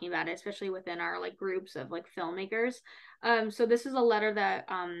 Everyone's talking about it, especially within our like groups of like filmmakers. So this is a letter that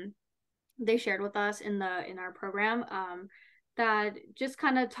they shared with us in our program, that just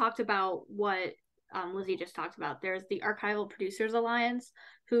kind of talked about what Lizzy just talked about. There's the Archival Producers Alliance,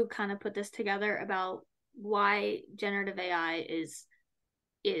 who kind of put this together about why generative AI is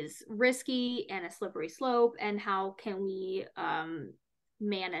risky and a slippery slope, and how can we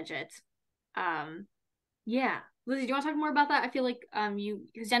manage it. Yeah, Lizzy, do you want to talk more about that? I feel like you,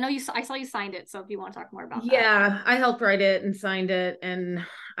 because I know I saw you signed it, so if you want to talk more about that. Yeah, I helped write it and signed it, and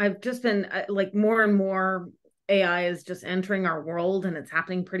I've just been like, more and more AI is just entering our world, and it's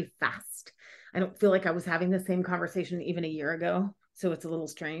happening pretty fast. I don't feel like I was having the same conversation even a year ago, so it's a little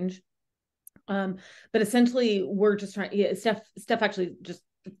strange. But essentially, we're just trying. Yeah, Steph actually just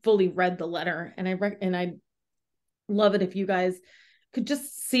fully read the letter, and I love it if you guys could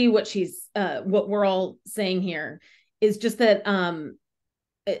just see what what we're all saying here is just that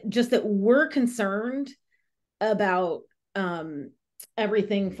we're concerned about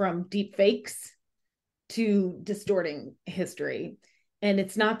everything from deep fakes to distorting history. And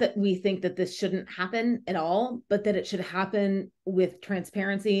it's not that we think that this shouldn't happen at all, but that it should happen with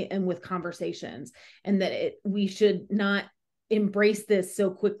transparency and with conversations, and that we should not embrace this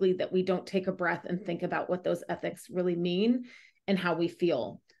so quickly that we don't take a breath and think about what those ethics really mean and how we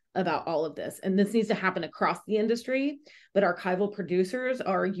feel about all of this. And this needs to happen across the industry, but archival producers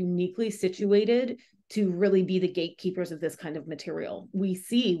are uniquely situated to really be the gatekeepers of this kind of material. We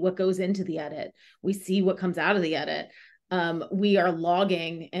see what goes into the edit. We see what comes out of the edit. We are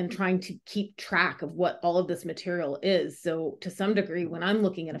logging and trying to keep track of what all of this material is. So to some degree, when I'm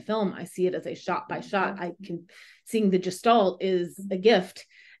looking at a film, I see it as a shot by shot. Seeing the gestalt is a gift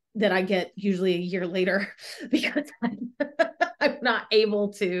that I get usually a year later, because I'm not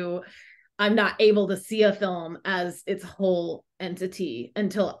able to see a film as its whole entity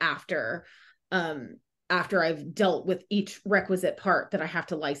until after I've dealt with each requisite part that I have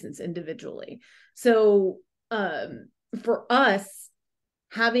to license individually. So for us,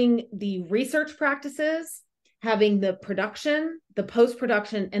 having the research practices, having the production, the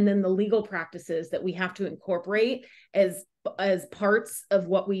post-production, and then the legal practices that we have to incorporate as parts of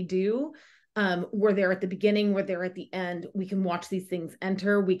what we do. We're there at the beginning, we're there at the end. We can watch these things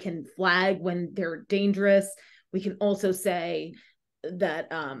enter. We can flag when they're dangerous. We can also say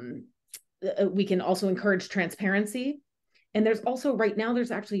that we can also encourage transparency. And there's also, right now,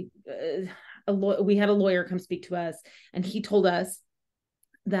 there's actually we had a lawyer come speak to us, and he told us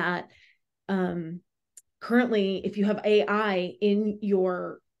that currently, if you have AI in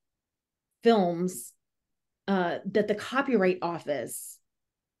your films, that the Copyright Office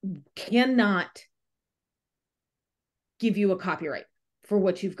cannot give you a copyright for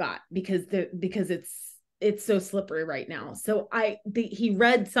what you've got, because it's so slippery right now. So he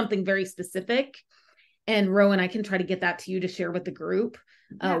read something very specific, and Rowan, I can try to get that to you to share with the group.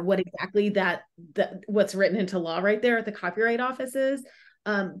 What exactly that what's written into law right there at the Copyright Office is.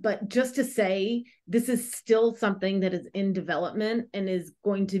 But just to say, this is still something that is in development and is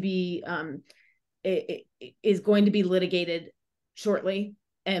going to be litigated shortly,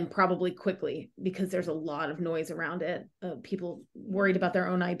 and probably quickly, because there's a lot of noise around it. People worried about their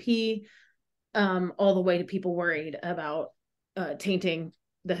own IP, all the way to people worried about tainting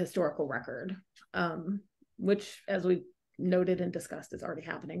the historical record, which, as we noted and discussed, is already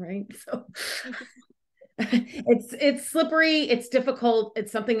happening, right? So it's slippery, it's difficult,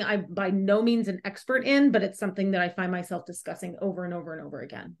 it's something I'm by no means an expert in, but it's something that I find myself discussing over and over and over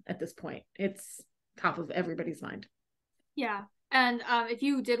again at this point. It's top of everybody's mind. Yeah. And if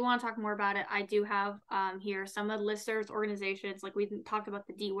you did want to talk more about it, I do have here some of the listservs organizations. Like, we talked about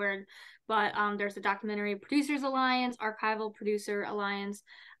the D word, but there's the Documentary Producers Alliance, Archival Producer Alliance,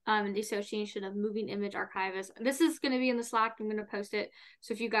 and the Association of Moving Image Archivists. This is going to be in the Slack. I'm going to post it.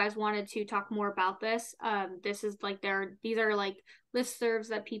 So if you guys wanted to talk more about this, this is like these are like listservs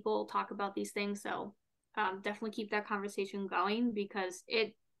that people talk about these things. So definitely keep that conversation going, because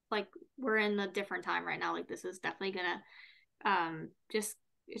we're in a different time right now. Like, this is definitely gonna it's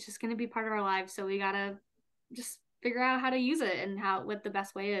just gonna be part of our lives. So we gotta just figure out how to use it and what the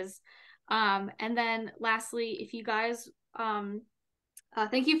best way is. And then lastly, if you guys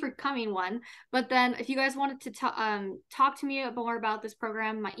thank you for coming, one. But then if you guys wanted to talk to me more about this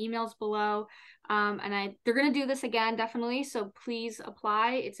program, my email's below. And they're going to do this again, definitely. So please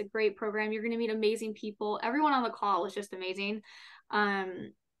apply. It's a great program. You're going to meet amazing people. Everyone on the call is just amazing.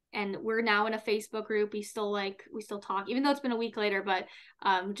 And we're now in a Facebook group. We still talk, even though it's been a week later, but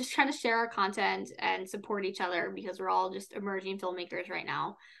just trying to share our content and support each other, because we're all just emerging filmmakers right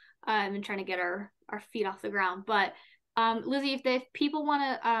now, and trying to get our feet off the ground. But Lizzy, if people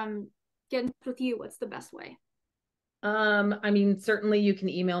want to get in touch with you, what's the best way? I mean, certainly you can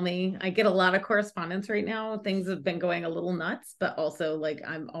email me. I get a lot of correspondence right now. Things have been going a little nuts, but also like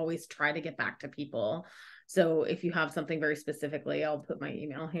I'm always trying to get back to people. So if you have something very specifically, I'll put my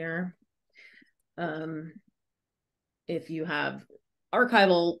email here. If you have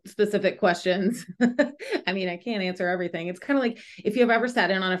archival specific questions, I mean, I can't answer everything. It's kind of like if you've ever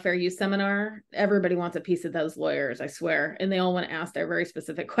sat in on a fair use seminar, everybody wants a piece of those lawyers, I swear, and they all want to ask their very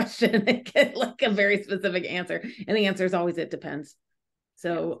specific question and get like a very specific answer, and the answer is always it depends.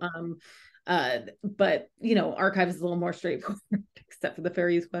 So but you know, archive is a little more straightforward except for the fair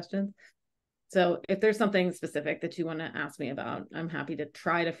use questions. So if there's something specific that you want to ask me about, I'm happy to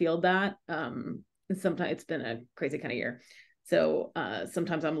try to field that. Sometimes it's been a crazy kind of year, so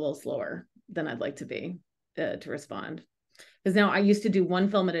sometimes I'm a little slower than I'd like to be to respond, because now I used to do one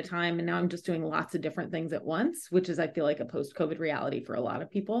film at a time, and now I'm just doing lots of different things at once, which is I feel like a post-COVID reality for a lot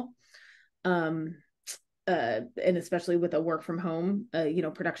of people, and especially with a work from home. You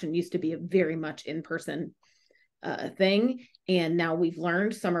know, production used to be a very much in-person thing, and now we've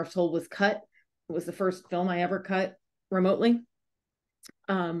learned Summer of Soul was cut. It was the first film I ever cut remotely.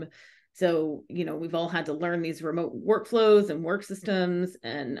 So, you know, we've all had to learn these remote workflows and work systems,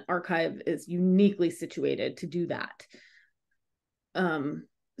 and Archive is uniquely situated to do that.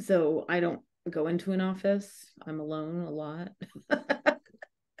 So I don't go into an office. I'm alone a lot.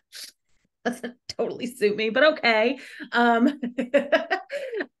 Doesn't totally suit me, but okay. But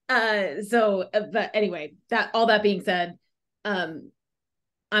anyway, all that being said, I'm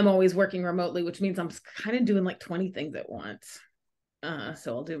always working remotely, which means I'm kind of doing like 20 things at once.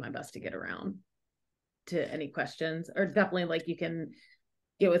 So I'll do my best to get around to any questions, or definitely like you can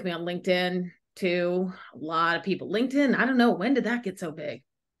get with me on LinkedIn too. A lot of people, LinkedIn, I don't know, when did that get so big?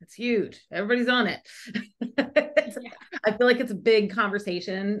 It's huge. Everybody's on it. I feel like it's a big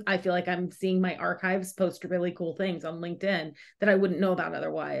conversation. I feel like I'm seeing my archives post really cool things on LinkedIn that I wouldn't know about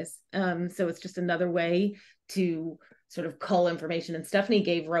otherwise. So it's just another way to sort of cull information. And Stephanie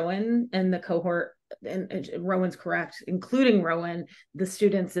gave Rowan and the cohort, and Rowan's correct, including Rowan, the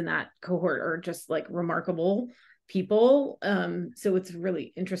students in that cohort are just like remarkable people. So it's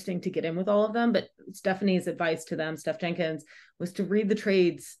really interesting to get in with all of them. But Stephanie's advice to them, Steph Jenkins, was to read the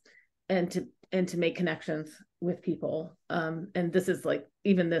trades and to make connections with people. And this is like,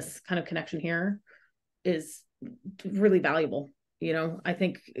 even this kind of connection here is really valuable. You know, I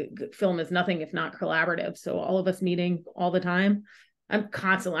think film is nothing if not collaborative. So all of us meeting all the time, I'm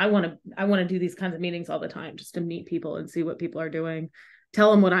constantly, I want to do these kinds of meetings all the time, just to meet people and see what people are doing,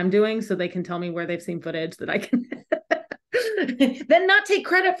 tell them what I'm doing so they can tell me where they've seen footage that I can then not take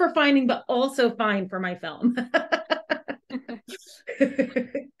credit for finding, but also find for my film.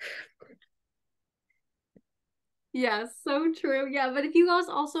 Yeah, so true. Yeah, but if you guys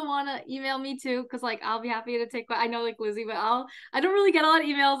also want to email me too, because like I'll be happy to take, I know like Lizzy, but I don't really get a lot of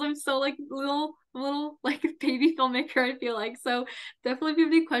emails. I'm so like little like baby filmmaker, I feel like. So definitely if you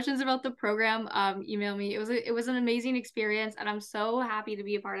have any questions about the program, email me. It was an amazing experience, and I'm so happy to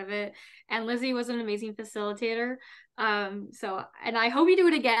be a part of it. And Lizzy was an amazing facilitator. So, and I hope you do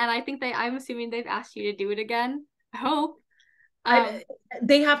it again. I think I'm assuming they've asked you to do it again. I hope.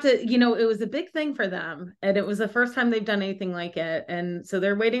 They have to, you know, it was a big thing for them, and it was the first time they've done anything like it, and so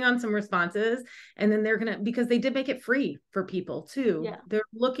they're waiting on some responses, and then they're gonna, because they did make it free for people too. Yeah, they're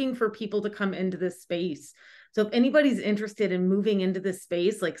looking for people to come into this space. So if anybody's interested in moving into this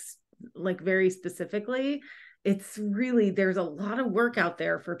space, like very specifically, it's really, there's a lot of work out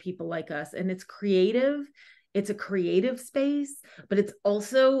there for people like us, and it's creative. It's a creative space, but it's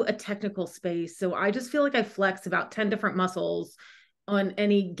also a technical space. So I just feel like I flex about 10 different muscles on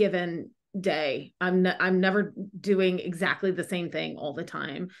any given day. I'm never doing exactly the same thing all the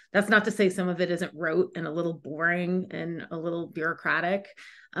time. That's not to say some of it isn't rote and a little boring and a little bureaucratic,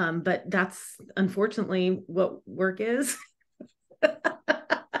 but that's unfortunately what work is.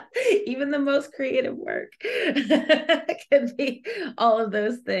 Even the most creative work can be all of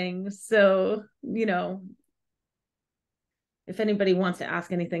those things. So, you know, if anybody wants to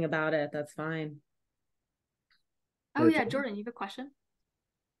ask anything about it, that's fine. Oh yeah, Jordan, you have a question?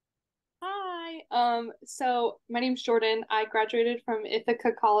 Hi. So my name's Jordan. I graduated from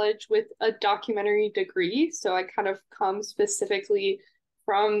Ithaca College with a documentary degree. So I kind of come specifically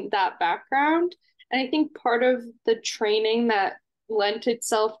from that background. And I think part of the training that lent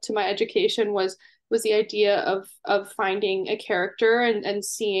itself to my education was the idea of finding a character and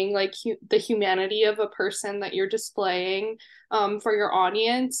seeing like the humanity of a person that you're displaying for your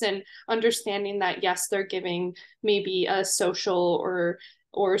audience, and understanding that yes, they're giving maybe a social or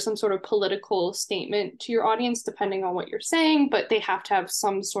or some sort of political statement to your audience, depending on what you're saying, but they have to have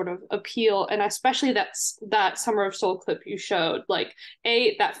some sort of appeal. And especially that Summer of Soul clip you showed, like,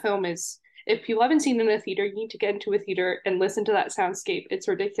 that film is, if people haven't seen it in a theater, you need to get into a theater and listen to that soundscape. It's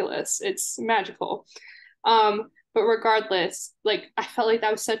ridiculous. It's magical. But regardless, like, I felt like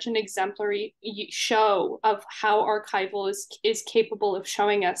that was such an exemplary show of how archival is capable of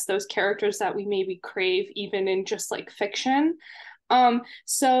showing us those characters that we maybe crave even in just like fiction.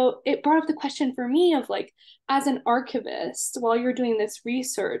 So it brought up the question for me of, like, as an archivist, while you're doing this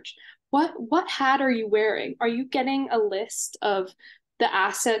research, what hat are you wearing? Are you getting a list of the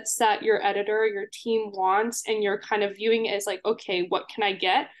assets that your editor, your team wants, and you're kind of viewing it as like, okay, what can I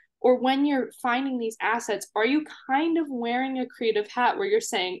get? Or when you're finding these assets, are you kind of wearing a creative hat where you're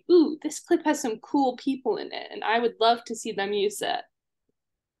saying, ooh, this clip has some cool people in it, and I would love to see them use it?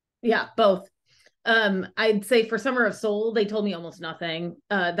 Yeah, both. I'd say for Summer of Soul, they told me almost nothing.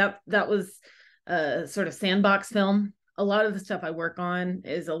 That was a sort of sandbox film. A lot of the stuff I work on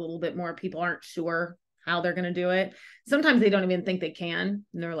is a little bit more, people aren't sure how they're going to do it. Sometimes they don't even think they can.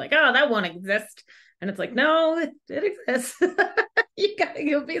 And they're like, oh, that won't exist. And it's like, no, it exists.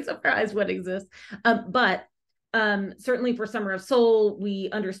 You'll be surprised what exists. But certainly for Summer of Soul, we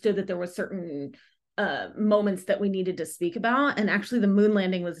understood that there was certain moments that we needed to speak about. And actually the moon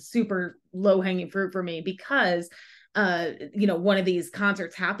landing was a super low hanging fruit for me because one of these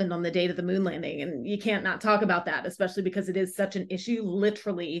concerts happened on the date of the moon landing, and you can't not talk about that, especially because it is such an issue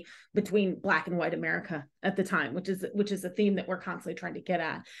literally between Black and white America at the time, which is a theme that we're constantly trying to get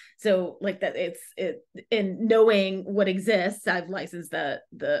at. So like that, in knowing what exists, I've licensed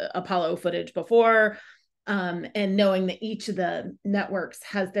the Apollo footage before, and knowing that each of the networks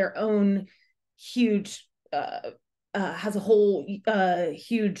has their own huge has a whole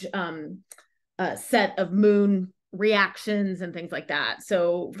huge set of moon reactions and things like that.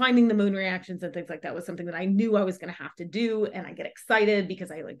 So finding the moon reactions and things like that was something that I knew I was going to have to do. And I get excited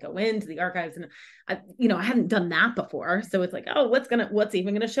because I like go into the archives and I hadn't done that before. So it's like, oh, what's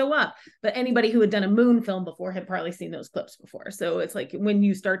even going to show up? But anybody who had done a moon film before had probably seen those clips before. So it's like, when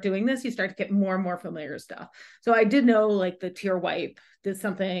you start doing this, you start to get more and more familiar stuff. So I did know like the tear wipe is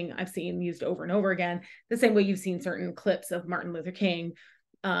something I've seen used over and over again, the same way you've seen certain clips of Martin Luther King,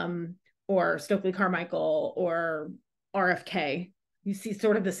 or Stokely Carmichael or RFK. You see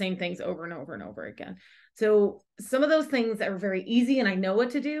sort of the same things over and over and over again. So some of those things are very easy and I know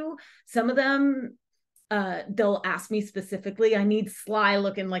what to do. Some of them, they'll ask me specifically, I need Sly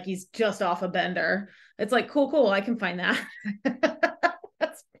looking like he's just off a bender. It's like, cool, I can find that.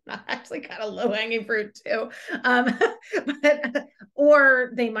 That's actually kind of low hanging fruit too.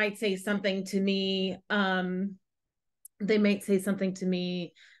 Or they might say something to me.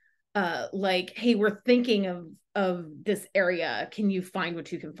 Like, hey, we're thinking of this area. Can you find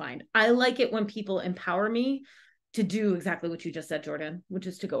what you can find? I like it when people empower me to do exactly what you just said, Jordan, which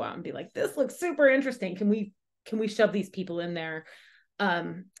is to go out and be like, this looks super interesting. Can we shove these people in there?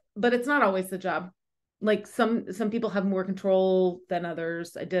 But it's not always the job. Like some people have more control than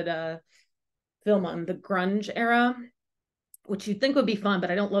others. I did a film on the grunge era, which you'd think would be fun,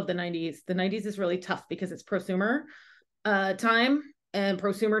 but I don't love the 90s. The 90s is really tough because it's prosumer time. And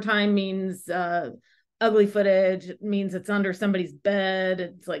prosumer time means ugly footage. It means it's under somebody's bed.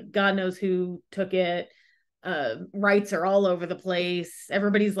 It's like God knows who took it. Rights are all over the place.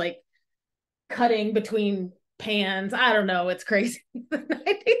 Everybody's like cutting between pans. I don't know. It's crazy. The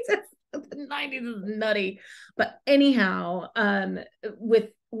 90s is nutty. But anyhow,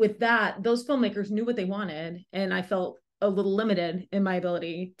 with that, those filmmakers knew what they wanted, and I felt a little limited in my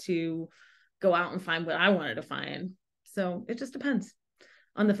ability to go out and find what I wanted to find. So it just depends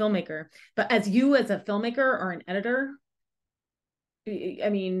on the filmmaker. But as a filmmaker or an editor, I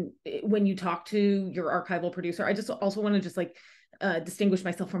mean, when you talk to your archival producer, I just also want to just like distinguish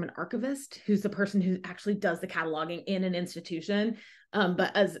myself from an archivist, who's the person who actually does the cataloging in an institution.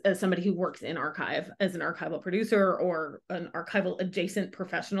 But as somebody who works in archive, as an archival producer or an archival adjacent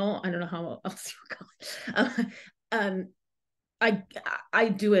professional, I don't know how else you would call it. I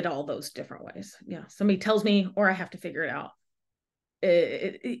do it all those different ways. Yeah, somebody tells me, or I have to figure it out.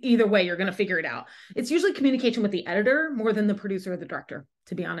 Either way, you're going to figure it out. It's usually communication with the editor more than the producer or the director,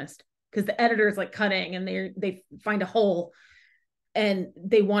 to be honest, because the editor is like cutting and they find a hole and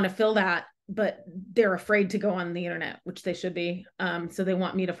they want to fill that, but they're afraid to go on the internet, which they should be. So they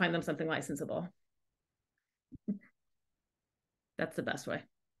want me to find them something licensable. That's the best way.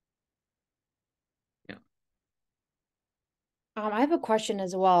 Yeah. I have a question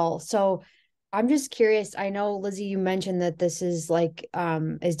as well. So I'm just curious. I know, Lizzy, you mentioned that this is like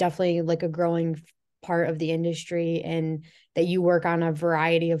is definitely like a growing part of the industry and that you work on a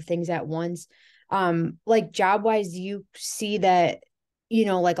variety of things at once. Like job wise, do you see that, you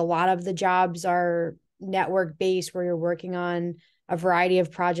know, like a lot of the jobs are network based where you're working on a variety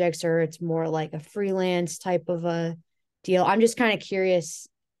of projects, or it's more like a freelance type of a deal? I'm just kind of curious,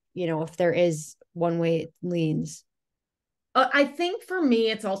 you know, if there is one way it leans. I think for me,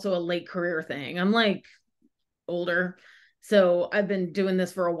 it's also a late career thing. I'm like older, so I've been doing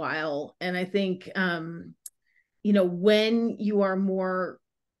this for a while. And I think, you know, when you are more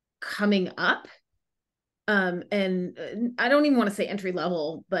coming up, and I don't even want to say entry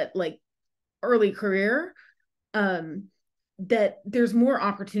level, but like early career, that there's more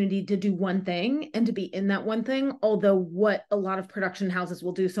opportunity to do one thing and to be in that one thing. Although what a lot of production houses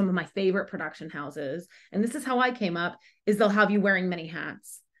will do, some of my favorite production houses, and this is how I came up, is they'll have you wearing many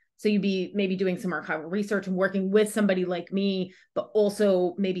hats. So you'd be maybe doing some archival research and working with somebody like me, but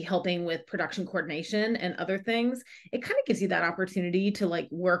also maybe helping with production coordination and other things. It kind of gives you that opportunity to like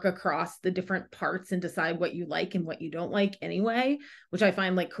work across the different parts and decide what you like and what you don't like anyway, which I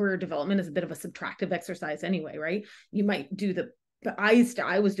find like career development is a bit of a subtractive exercise anyway, right? You might do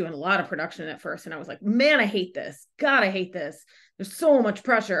I was doing a lot of production at first and I was like, man, I hate this. God, I hate this. There's so much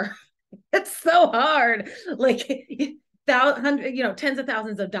pressure. It's so hard. Like, tens of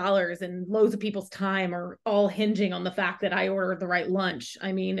thousands of dollars and loads of people's time are all hinging on the fact that I ordered the right lunch.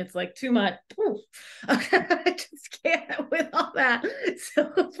 I mean, it's like too much. I just can't with all that.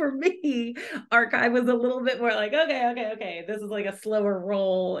 So for me, archive was a little bit more like, okay. This is like a slower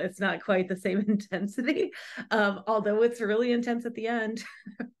roll. It's not quite the same intensity. Although it's really intense at the end,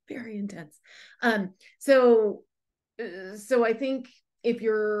 very intense. So I think if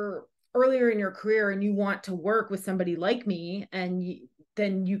you're earlier in your career and you want to work with somebody like me, and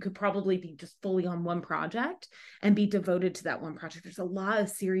then you could probably be just fully on one project and be devoted to that one project. There's a lot of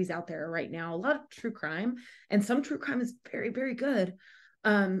series out there right now, a lot of true crime, and some true crime is very, very good.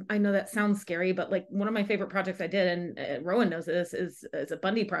 I know that sounds scary, but like one of my favorite projects I did, and Rowan knows this, is a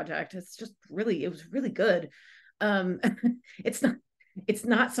Bundy project. It was really good. It's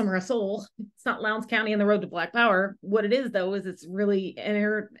not Summer of Soul. It's not Lowndes County and the Road to Black Power. What it is, though, is it's really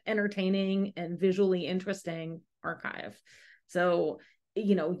entertaining and visually interesting archive. So,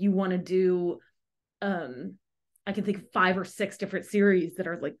 you know, you want to do, I can think of 5 or 6 different series that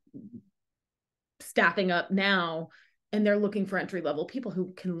are like staffing up now, and they're looking for entry-level people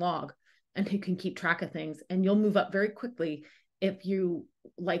who can log and who can keep track of things. And you'll move up very quickly if you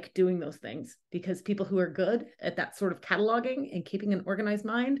like doing those things, because people who are good at that sort of cataloging and keeping an organized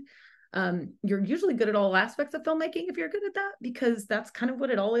mind, you're usually good at all aspects of filmmaking if you're good at that, because that's kind of what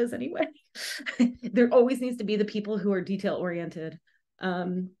it all is anyway. There always needs to be the people who are detail oriented.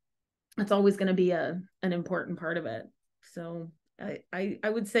 That's always going to be an important part of it. So I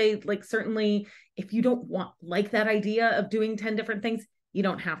would say, like, certainly if you don't like that idea of doing 10 different things, you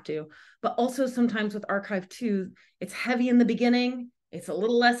don't have to. But also sometimes with archive too, it's heavy in the beginning, it's a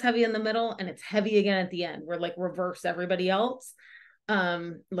little less heavy in the middle, and it's heavy again at the end. We're like reverse everybody else.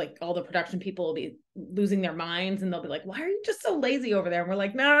 Like all the production people will be losing their minds and they'll be like, why are you just so lazy over there? And we're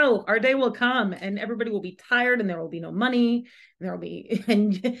like, no, our day will come and everybody will be tired and there will be no money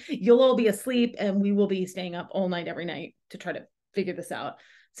and you'll all be asleep and we will be staying up all night every night to try to figure this out.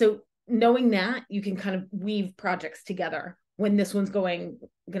 So knowing that, you can kind of weave projects together. When this one's going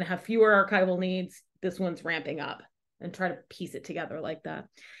to have fewer archival needs, this one's ramping up, and try to piece it together like that.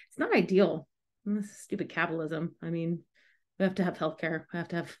 It's not ideal. This is stupid capitalism. I mean, we have to have healthcare. We have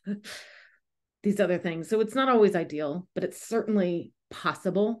to have these other things. So it's not always ideal, but it's certainly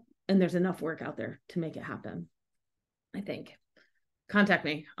possible. And there's enough work out there to make it happen, I think. Contact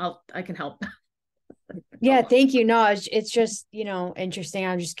me. I can help. Yeah, thank you. No, it's just, you know, interesting.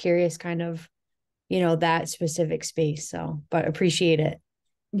 I'm just curious kind of, you know, that specific space. So, but appreciate it.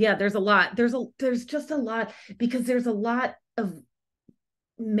 Yeah, there's a lot. There's just a lot, because there's a lot of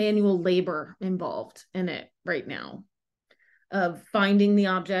manual labor involved in it right now, of finding the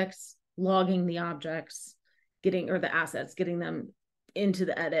objects, logging the objects, the assets, getting them into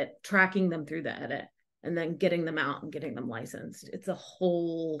the edit, tracking them through the edit, and then getting them out and getting them licensed. It's a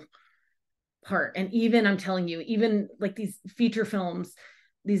whole part. And even, I'm telling you, even like these feature films,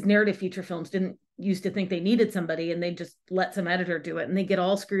 these narrative feature films didn't used to think they needed somebody, and they just let some editor do it, and they get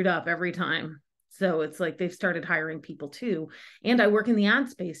all screwed up every time. So it's like they've started hiring people too. And I work in the ad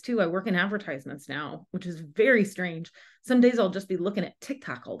space too. I work in advertisements now, which is very strange. Some days I'll just be looking at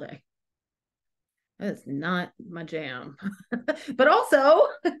TikTok all day. That's not my jam. But also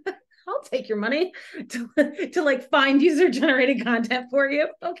I'll take your money to like find user generated content for you.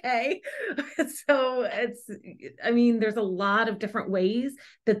 Okay. So I mean, there's a lot of different ways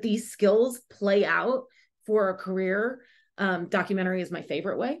that these skills play out for a career. Documentary is my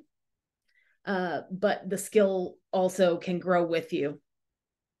favorite way. But the skill also can grow with you.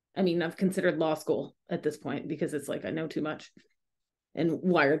 I mean, I've considered law school at this point because it's like, I know too much. And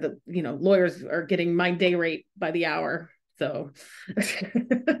why are the, lawyers are getting my day rate by the hour. So,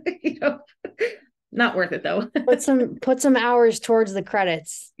 not worth it though. Put some hours towards the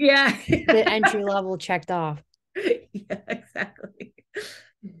credits. Yeah. The entry level checked off. Yeah, exactly.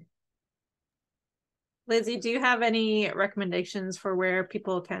 Lizzy, do you have any recommendations for where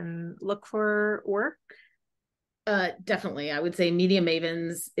people can look for work? Definitely. I would say Media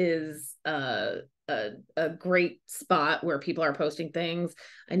Mavens is a great spot where people are posting things.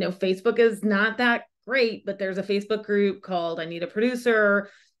 I know Facebook is not that great, but there's a Facebook group called I Need a Producer.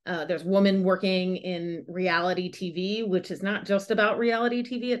 There's women working in reality TV, which is not just about reality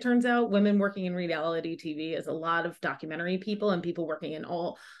TV. It turns out women working in reality TV is a lot of documentary people and people working in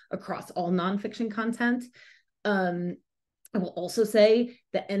across all nonfiction content. I will also say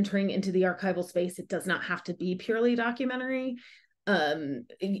that entering into the archival space, it does not have to be purely documentary. There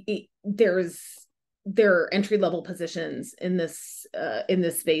are entry-level positions in this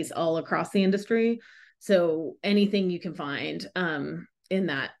space all across the industry. So anything you can find in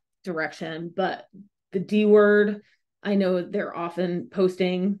that direction. But the D word, I know they're often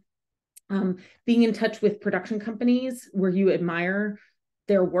posting, being in touch with production companies where you admire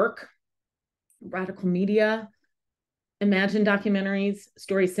their work, Radical Media, Imagine Documentaries,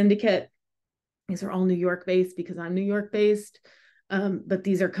 Story Syndicate. These are all New York based because I'm New York based. But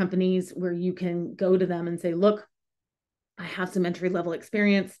these are companies where you can go to them and say, look, I have some entry level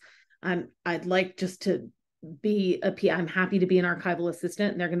experience. I'd like just to be a PI. I'm happy to be an archival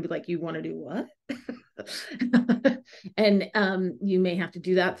assistant. And they're going to be like, you want to do what? And you may have to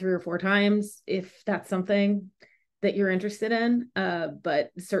do that 3 or 4 times if that's something that you're interested in,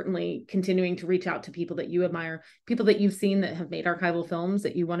 but certainly continuing to reach out to people that you admire, people that you've seen that have made archival films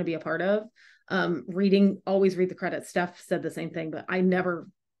that you want to be a part of. Always read the credits. Steph said the same thing, but I never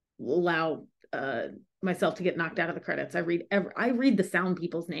allow myself to get knocked out of the credits. I read the sound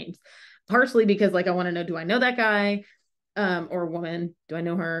people's names, partially because like I want to know, do I know that guy or woman? Do I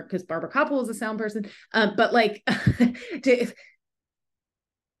know her? Because Barbara Koppel is a sound person. But like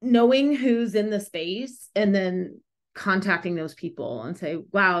knowing who's in the space and then contacting those people and say,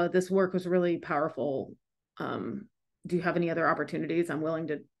 wow, this work was really powerful. Do you have any other opportunities? I'm willing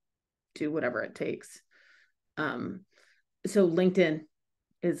to do whatever it takes. So LinkedIn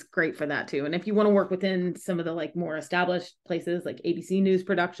is great for that too. And if you want to work within some of the like more established places like ABC News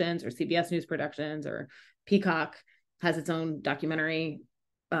Productions or CBS News Productions or Peacock has its own documentary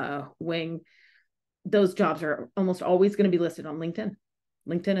wing, those jobs are almost always going to be listed on LinkedIn.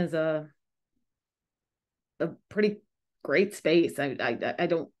 LinkedIn is a pretty great space. I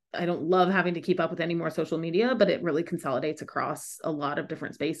don't love having to keep up with any more social media, but it really consolidates across a lot of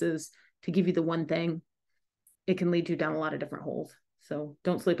different spaces to give you the one thing. It can lead you down a lot of different holes. So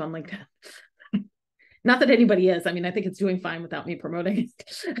don't sleep on LinkedIn. Not that anybody is. I mean, I think it's doing fine without me promoting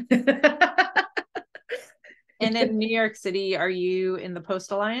it. And in New York City, are you in the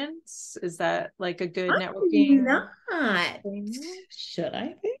Post Alliance? Is that like a good networking? Not. Should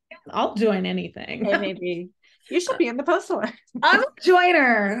I be? I'll join anything. Hey, maybe you should be in the Post Alliance. I'm a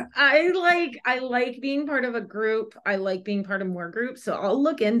joiner. I like being part of a group. I like being part of more groups. So I'll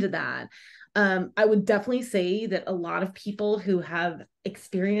look into that. I would definitely say that a lot of people who have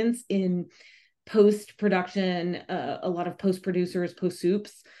experience in post-production, a lot of post-producers,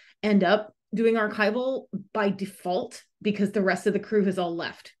 post-soups end up doing archival by default because the rest of the crew has all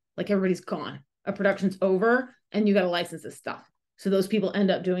left. Like everybody's gone. A production's over and you got to license this stuff. So those people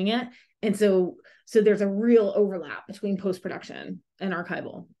end up doing it. And so there's a real overlap between post-production and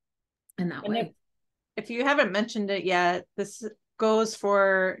archival in that way. If you haven't mentioned it yet, this goes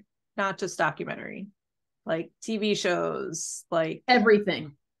for not just documentary, like TV shows, like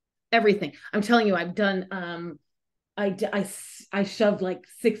everything. I'm telling you, I've done, I shoved like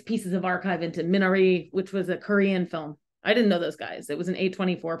 6 pieces of archive into Minari, which was a Korean film. I didn't know those guys. It was an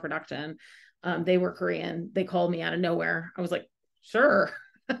A24 production. They were Korean. They called me out of nowhere. I was like, sure.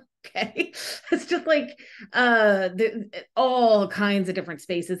 Okay. It's just like all kinds of different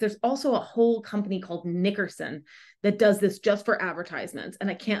spaces. There's also a whole company called Nickerson that does this just for advertisements. And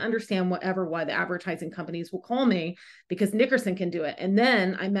I can't understand why the advertising companies will call me because Nickerson can do it. And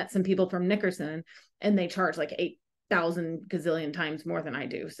then I met some people from Nickerson and they charge like 8,000 gazillion times more than I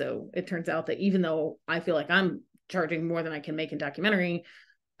do. So it turns out that even though I feel like I'm charging more than I can make in documentary,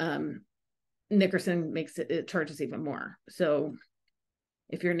 Nickerson it charges even more. So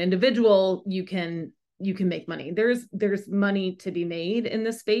if you're an individual, you can make money. There's money to be made in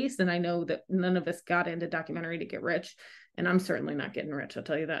this space. And I know that none of us got into documentary to get rich, and I'm certainly not getting rich, I'll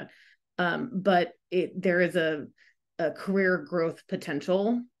tell you that. But there is a career growth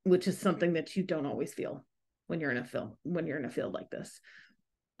potential, which is something that you don't always feel when you're in a field like this.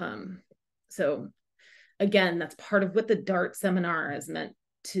 So again, that's part of what the DART seminar is meant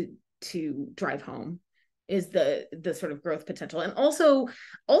to drive home, is the sort of growth potential. And also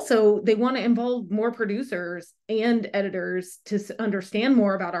they want to involve more producers and editors to understand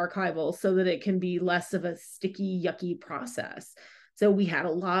more about archival, so that it can be less of a sticky, yucky process. So we had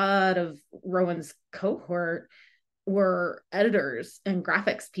a lot of Rowan's cohort were editors and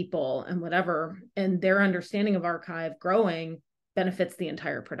graphics people and whatever, and their understanding of archive growing benefits the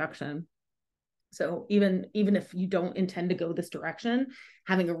entire production. So even if you don't intend to go this direction,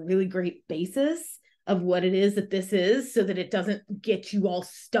 having a really great basis of what it is that this is, so that it doesn't get you all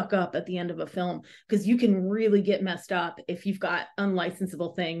stuck up at the end of a film, because you can really get messed up if you've got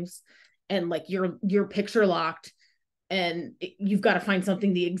unlicensable things and like your picture locked, and you've got to find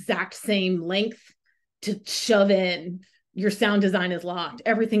something the exact same length to shove in. Your sound design is locked,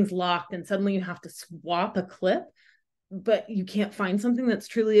 everything's locked, and suddenly you have to swap a clip, but you can't find something that's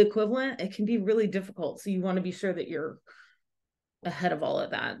truly equivalent. It can be really difficult. So you want to be sure that you're ahead of all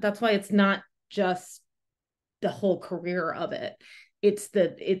of that. That's why it's not just the whole career of it. It's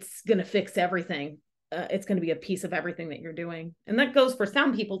going to fix everything. It's going to be a piece of everything that you're doing. And that goes for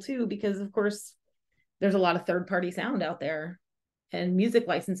sound people too, because of course there's a lot of third-party sound out there, and music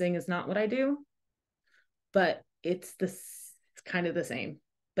licensing is not what I do, but it's kind of the same,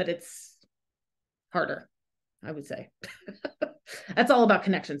 but it's harder, I would say. That's all about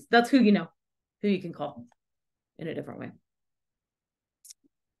connections. That's who you can call in a different way.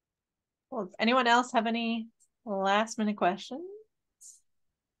 Well, does anyone else have any last minute questions?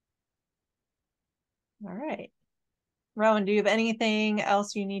 All right. Rowan, do you have anything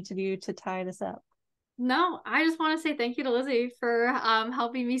else you need to do to tie this up? No, I just want to say thank you to Lizzy for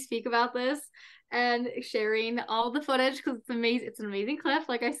helping me speak about this and sharing all the footage, because it's amazing. It's an amazing clip,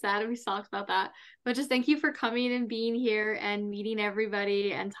 like I said, and we talked about that. But just thank you for coming and being here and meeting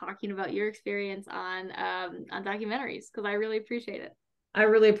everybody and talking about your experience on documentaries, because I really appreciate it. I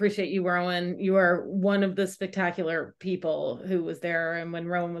really appreciate you, Rowan. You are one of the spectacular people who was there. And when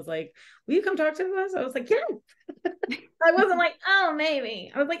Rowan was like, will you come talk to us? I was like, yeah. I wasn't like, oh, maybe.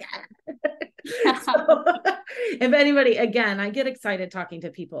 I was like, so, if anybody, again, I get excited talking to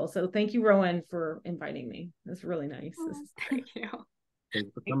people. So thank you, Rowan, for inviting me. It's really nice. This is Thank you.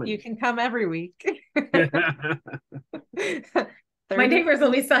 You can come every week. My neighbors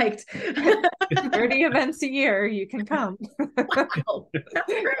will be psyched. 30 events a year, you can come. Wow,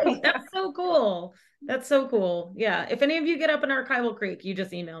 that's great. That's so cool. That's so cool. Yeah. If any of you get up in Archival Creek, you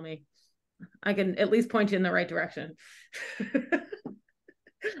just email me. I can at least point you in the right direction. I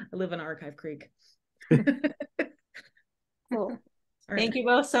live in Archive Creek. Cool. Thank you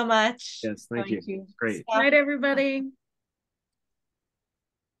both so much. Yes, thank you. Great. Good night, everybody.